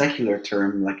it in a secular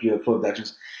term, like UFO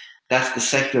abductions. That's the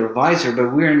secular advisor,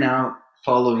 but we're now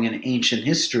following an ancient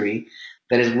history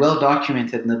that is well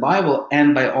documented in the Bible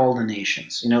and by all the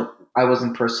nations. I was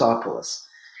in Persepolis,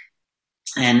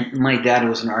 and my dad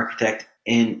was an architect,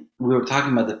 and we were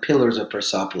talking about the pillars of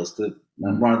Persepolis,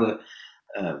 one of the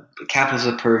capitals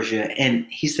of Persia. And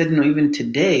he said, even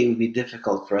today it would be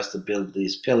difficult for us to build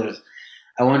these pillars.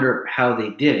 I wonder how they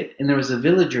did it. And there was a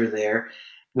villager there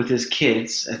with his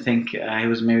kids. I think he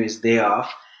was maybe his day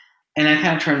off. And I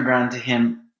kind of turned around to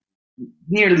him,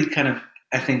 nearly kind of,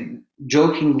 I think,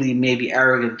 jokingly, maybe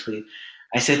arrogantly.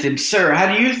 I said to him, "Sir,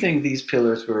 how do you think these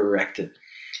pillars were erected?"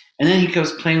 And then he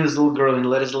was playing with his little girl, and he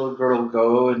let his little girl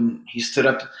go, and he stood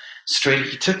up straight.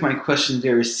 He took my question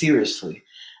very seriously.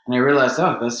 And I realized,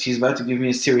 he's about to give me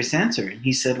a serious answer. And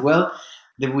he said, well,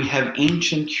 that we have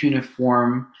ancient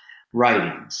cuneiform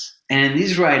writings. And in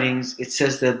these writings, it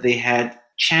says that they had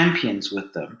champions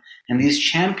with them. And these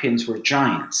champions were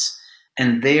giants.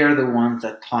 And they are the ones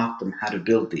that taught them how to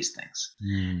build these things.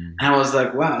 And I was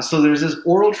like, wow. So there's this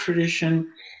oral tradition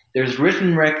There's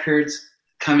written records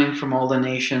coming from all the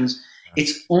nations.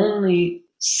 It's only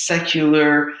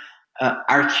secular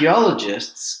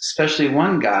archaeologists, especially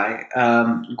one guy,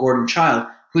 Gordon Child,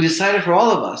 who decided for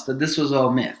all of us that this was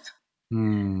all myth.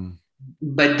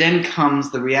 But then comes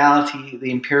the reality,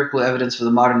 the empirical evidence for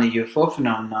the modern day UFO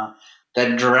phenomena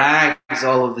that drags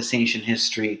all of this ancient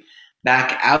history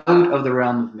back out of the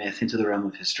realm of myth into the realm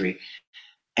of history.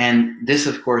 And this,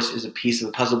 of course, is a piece of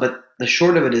the puzzle. But the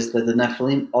short of it is that the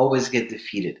Nephilim always get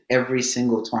defeated every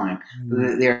single time.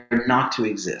 They're not to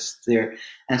exist.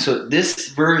 And so this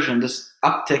version, this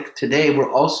uptick today,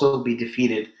 will also be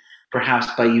defeated, perhaps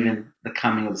by even the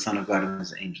coming of the Son of God and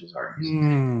his angels'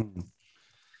 armies.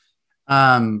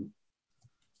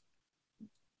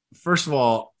 First of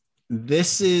all,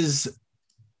 this is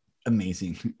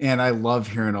amazing, and I love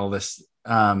hearing all this.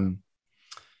 I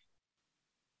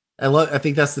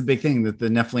think that's the big thing, that the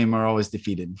Nephilim are always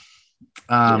defeated.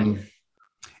 And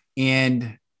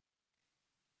I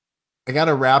got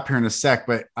to wrap here in a sec,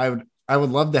 but I would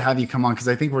love to have you come on, because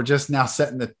I think we're just now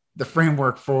setting the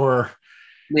framework for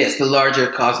the larger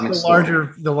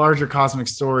cosmic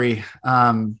story.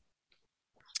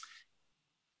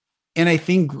 And I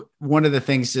think one of the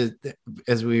things that,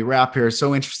 as we wrap here, is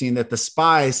so interesting, that the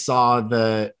spies saw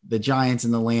the giants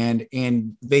in the land,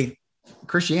 and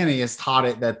Christianity has taught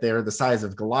it that they're the size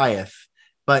of Goliath,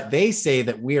 but they say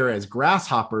that we are as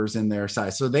grasshoppers in their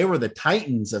size. So they were the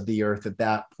titans of the earth at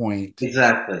that point.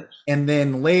 Exactly. And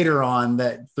then later on,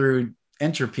 that through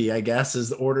entropy, I guess,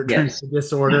 as the order turns to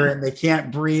disorder, and they can't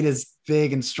breed as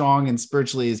big and strong and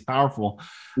spiritually as powerful.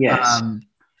 Yes.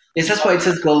 Yes, that's why it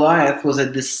says Goliath was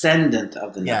a descendant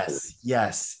of the Nephilim.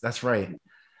 Yes, that's right.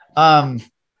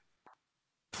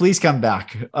 Please come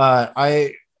back.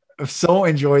 I have so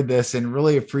enjoyed this and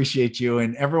really appreciate you,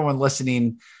 and everyone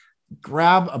listening.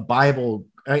 Grab a Bible.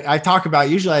 I talk about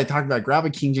grab a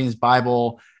King James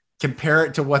Bible, compare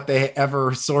it to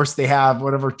whatever source they have,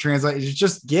 whatever translation.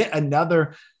 Just get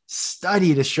another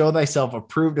study to show thyself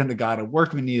approved unto God, a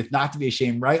workman needeth not to be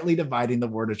ashamed, rightly dividing the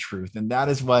word of truth. And that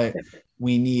is what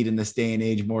we need in this day and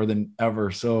age more than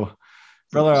ever. So,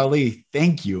 Brother Ali,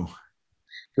 thank you.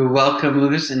 You're welcome,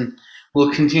 Lucas. And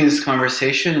we'll continue this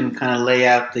conversation and kind of lay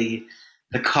out the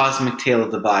cosmic tale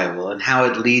of the Bible and how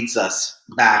it leads us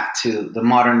back to the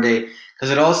modern day.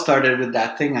 Because it all started with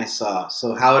that thing I saw.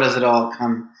 So how does it all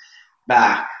come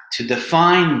back to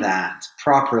define that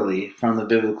properly from the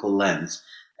biblical lens?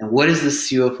 And what is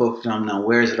this UFO phenomenon?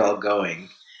 Where is it all going?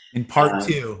 In part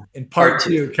two.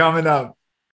 Coming up.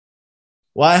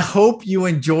 Well, I hope you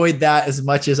enjoyed that as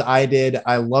much as I did.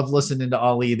 I love listening to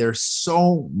Ali. There's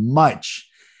so much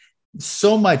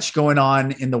going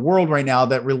on in the world right now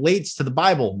that relates to the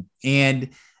Bible. And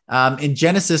in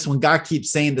Genesis, when God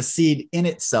keeps saying the seed in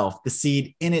itself, the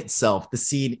seed in itself, the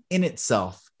seed in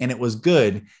itself, and it was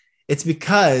good, it's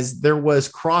because there was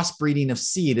crossbreeding of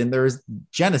seed, and there's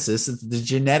Genesis. It's the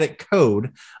genetic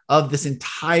code of this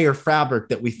entire fabric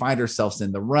that we find ourselves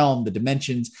in, the realm, the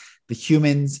dimensions, the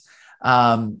humans.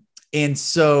 And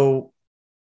so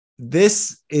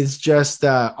this is just,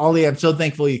 Ali, I'm so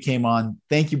thankful you came on.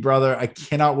 Thank you, brother. I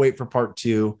cannot wait for part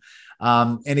two.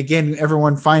 And again,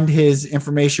 everyone, find his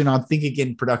information on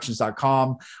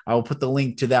thinkagainproductions.com. I will put the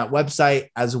link to that website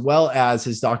as well as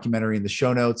his documentary in the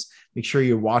show notes. Make sure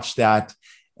you watch that.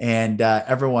 And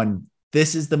everyone,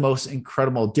 this is the most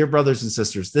incredible, dear brothers and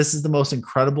sisters, this is the most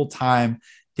incredible time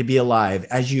to be alive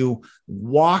as you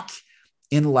walk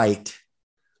in light,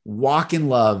 walk in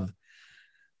love,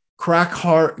 crack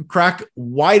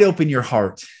wide open your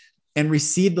heart and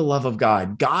receive the love of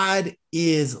God. God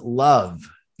is love.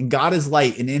 And God is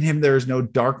light, and in him there is no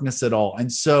darkness at all. And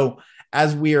so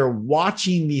as we are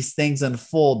watching these things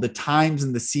unfold, the times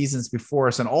and the seasons before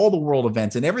us and all the world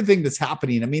events and everything that's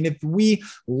happening, I mean, if we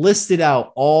listed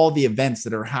out all the events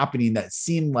that are happening that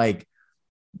seem like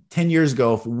 10 years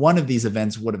ago, if one of these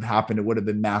events would have happened, it would have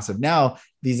been massive. Now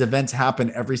these events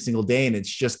happen every single day and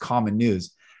it's just common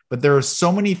news. But there are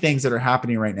so many things that are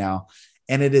happening right now,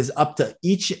 and it is up to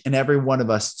each and every one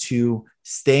of us to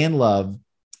stay in love,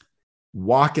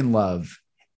 walk in love,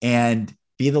 and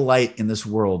be the light in this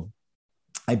world.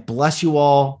 I bless you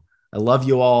all. I love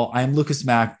you all. I am Lucas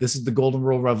Mack. This is the Golden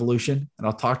Rule Revolution, and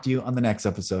I'll talk to you on the next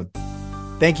episode.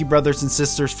 Thank you, brothers and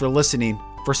sisters, for listening.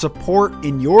 For support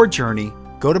in your journey,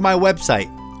 go to my website,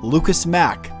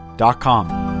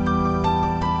 lucasmack.com.